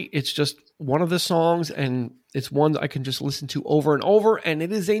backstory. It's just one of the songs, and it's one that I can just listen to over and over. And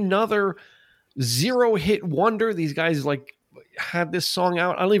it is another 0-hit wonder. These guys had this song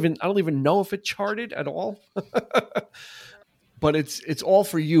out. I don't even know if it charted at all. But it's All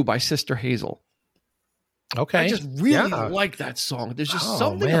For You by Sister Hazel. Okay. I just really like that song. There's just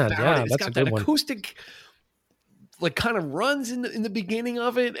something about it. It's got that acoustic, kind of runs in the beginning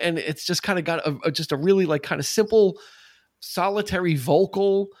of it, and it's just kind of got a really kind of simple, solitary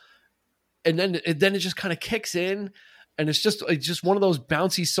vocal, and then it just kind of kicks in, and it's just one of those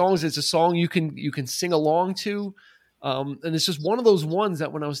bouncy songs. It's a song you can sing along to, and it's just one of those ones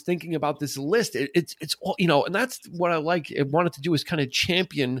that when I was thinking about this list, it's all, and that's what I wanted to do is kind of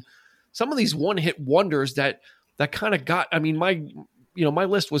champion some of these one-hit wonders that kind of got. I mean, my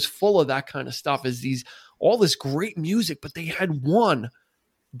list was full of that kind of stuff. Is all this great music, but they had one,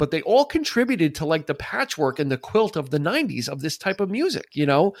 but they all contributed to the patchwork and the quilt of the 90s of this type of music,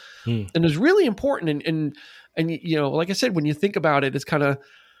 and it's really important. And like I said, when you think about it, it's kind of,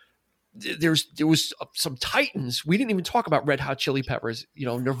 there was some titans. We didn't even talk about Red Hot Chili Peppers,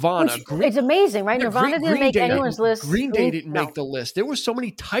 Nirvana. It's amazing, right? Nirvana didn't make anyone's list. Green Day didn't make the list. There were so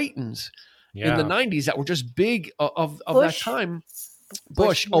many titans in the 90s that were just big of that time.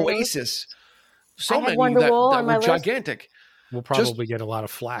 Bush, Oasis. So many that were gigantic. We'll probably get a lot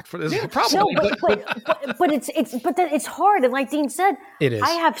of flack for this. Yeah, probably. No, but it's hard. And like Dean said, it is.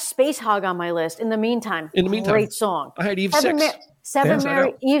 I have Space Hog on my list. In the meantime, great song. I had Eve 6.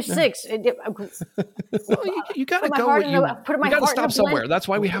 Eve 6. Well, you got to go. You got to stop somewhere. That's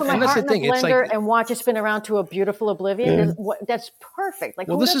why we have. And that's the thing. It's and watch it spin around to a beautiful oblivion. That's perfect.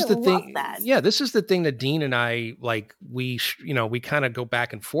 Well, this is the thing. Yeah, this is the thing that Dean and I we kind of go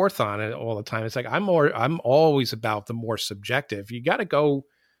back and forth on it all the time. It's like I'm always about the more subjective. You got to go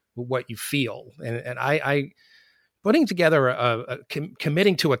with what you feel, and I putting together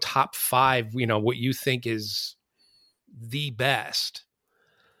committing to a top 5. What you think is the best.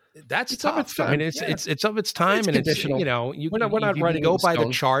 That's tough. I mean, it's of its time, it's and conditional. We're not you can go by the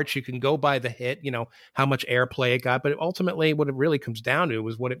charts, you can go by the hit, how much airplay it got, but ultimately, what it really comes down to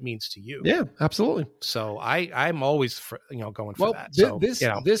is what it means to you. Yeah, absolutely. So I'm always going for that. So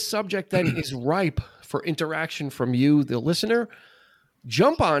this subject then is ripe for interaction from you, the listener.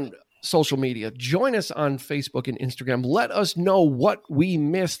 Jump on social media, join us on Facebook and Instagram. Let us know what we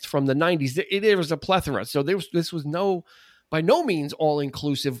missed from the 90s. There was a plethora. So this was by no means all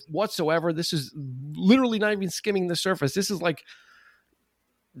inclusive whatsoever. This is literally not even skimming the surface. This is like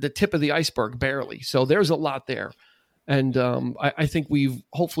the tip of the iceberg, barely. So there's a lot there. And I think we're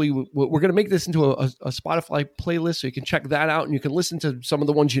going to make this into a Spotify playlist, so you can check that out and you can listen to some of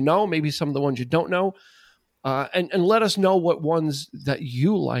the ones maybe some of the ones you don't know. And let us know what ones that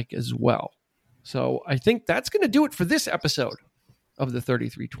you like as well. So I think that's going to do it for this episode of the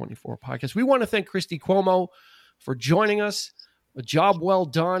 3324 podcast. We want to thank Christy Cuomo for joining us. A job well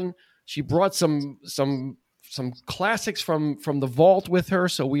done. She brought some some classics from the vault with her.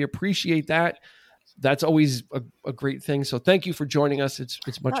 So we appreciate that. That's always a great thing. So thank you for joining us. It's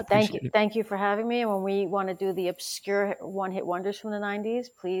much appreciated. Thank you for having me. And when we want to do the obscure one-hit wonders from the 90s,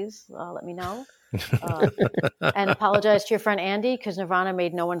 please let me know. And apologize to your friend Andy, because Nirvana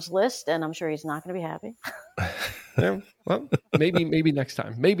made no one's list, and I'm sure he's not going to be happy. Yeah, well, maybe next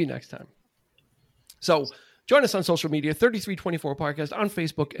time. Maybe next time. So join us on social media, 3324 Podcast on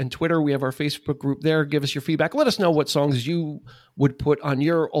Facebook and Twitter. We have our Facebook group there. Give us your feedback. Let us know what songs you would put on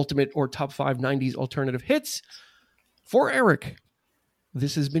your ultimate or top 5 90s alternative hits. For Eric,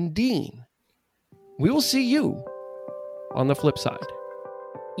 this has been Dean. We will see you on the flip side.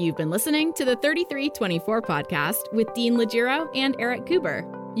 You've been listening to the 3324 Podcast with Dean Legiro and Eric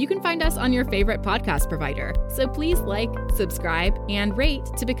Kuber. You can find us on your favorite podcast provider, so please like, subscribe, and rate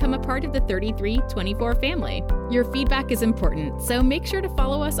to become a part of the 3324 family. Your feedback is important, so make sure to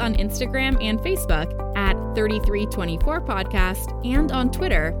follow us on Instagram and Facebook at 3324 Podcast and on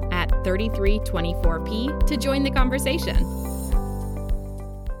Twitter at 3324P to join the conversation.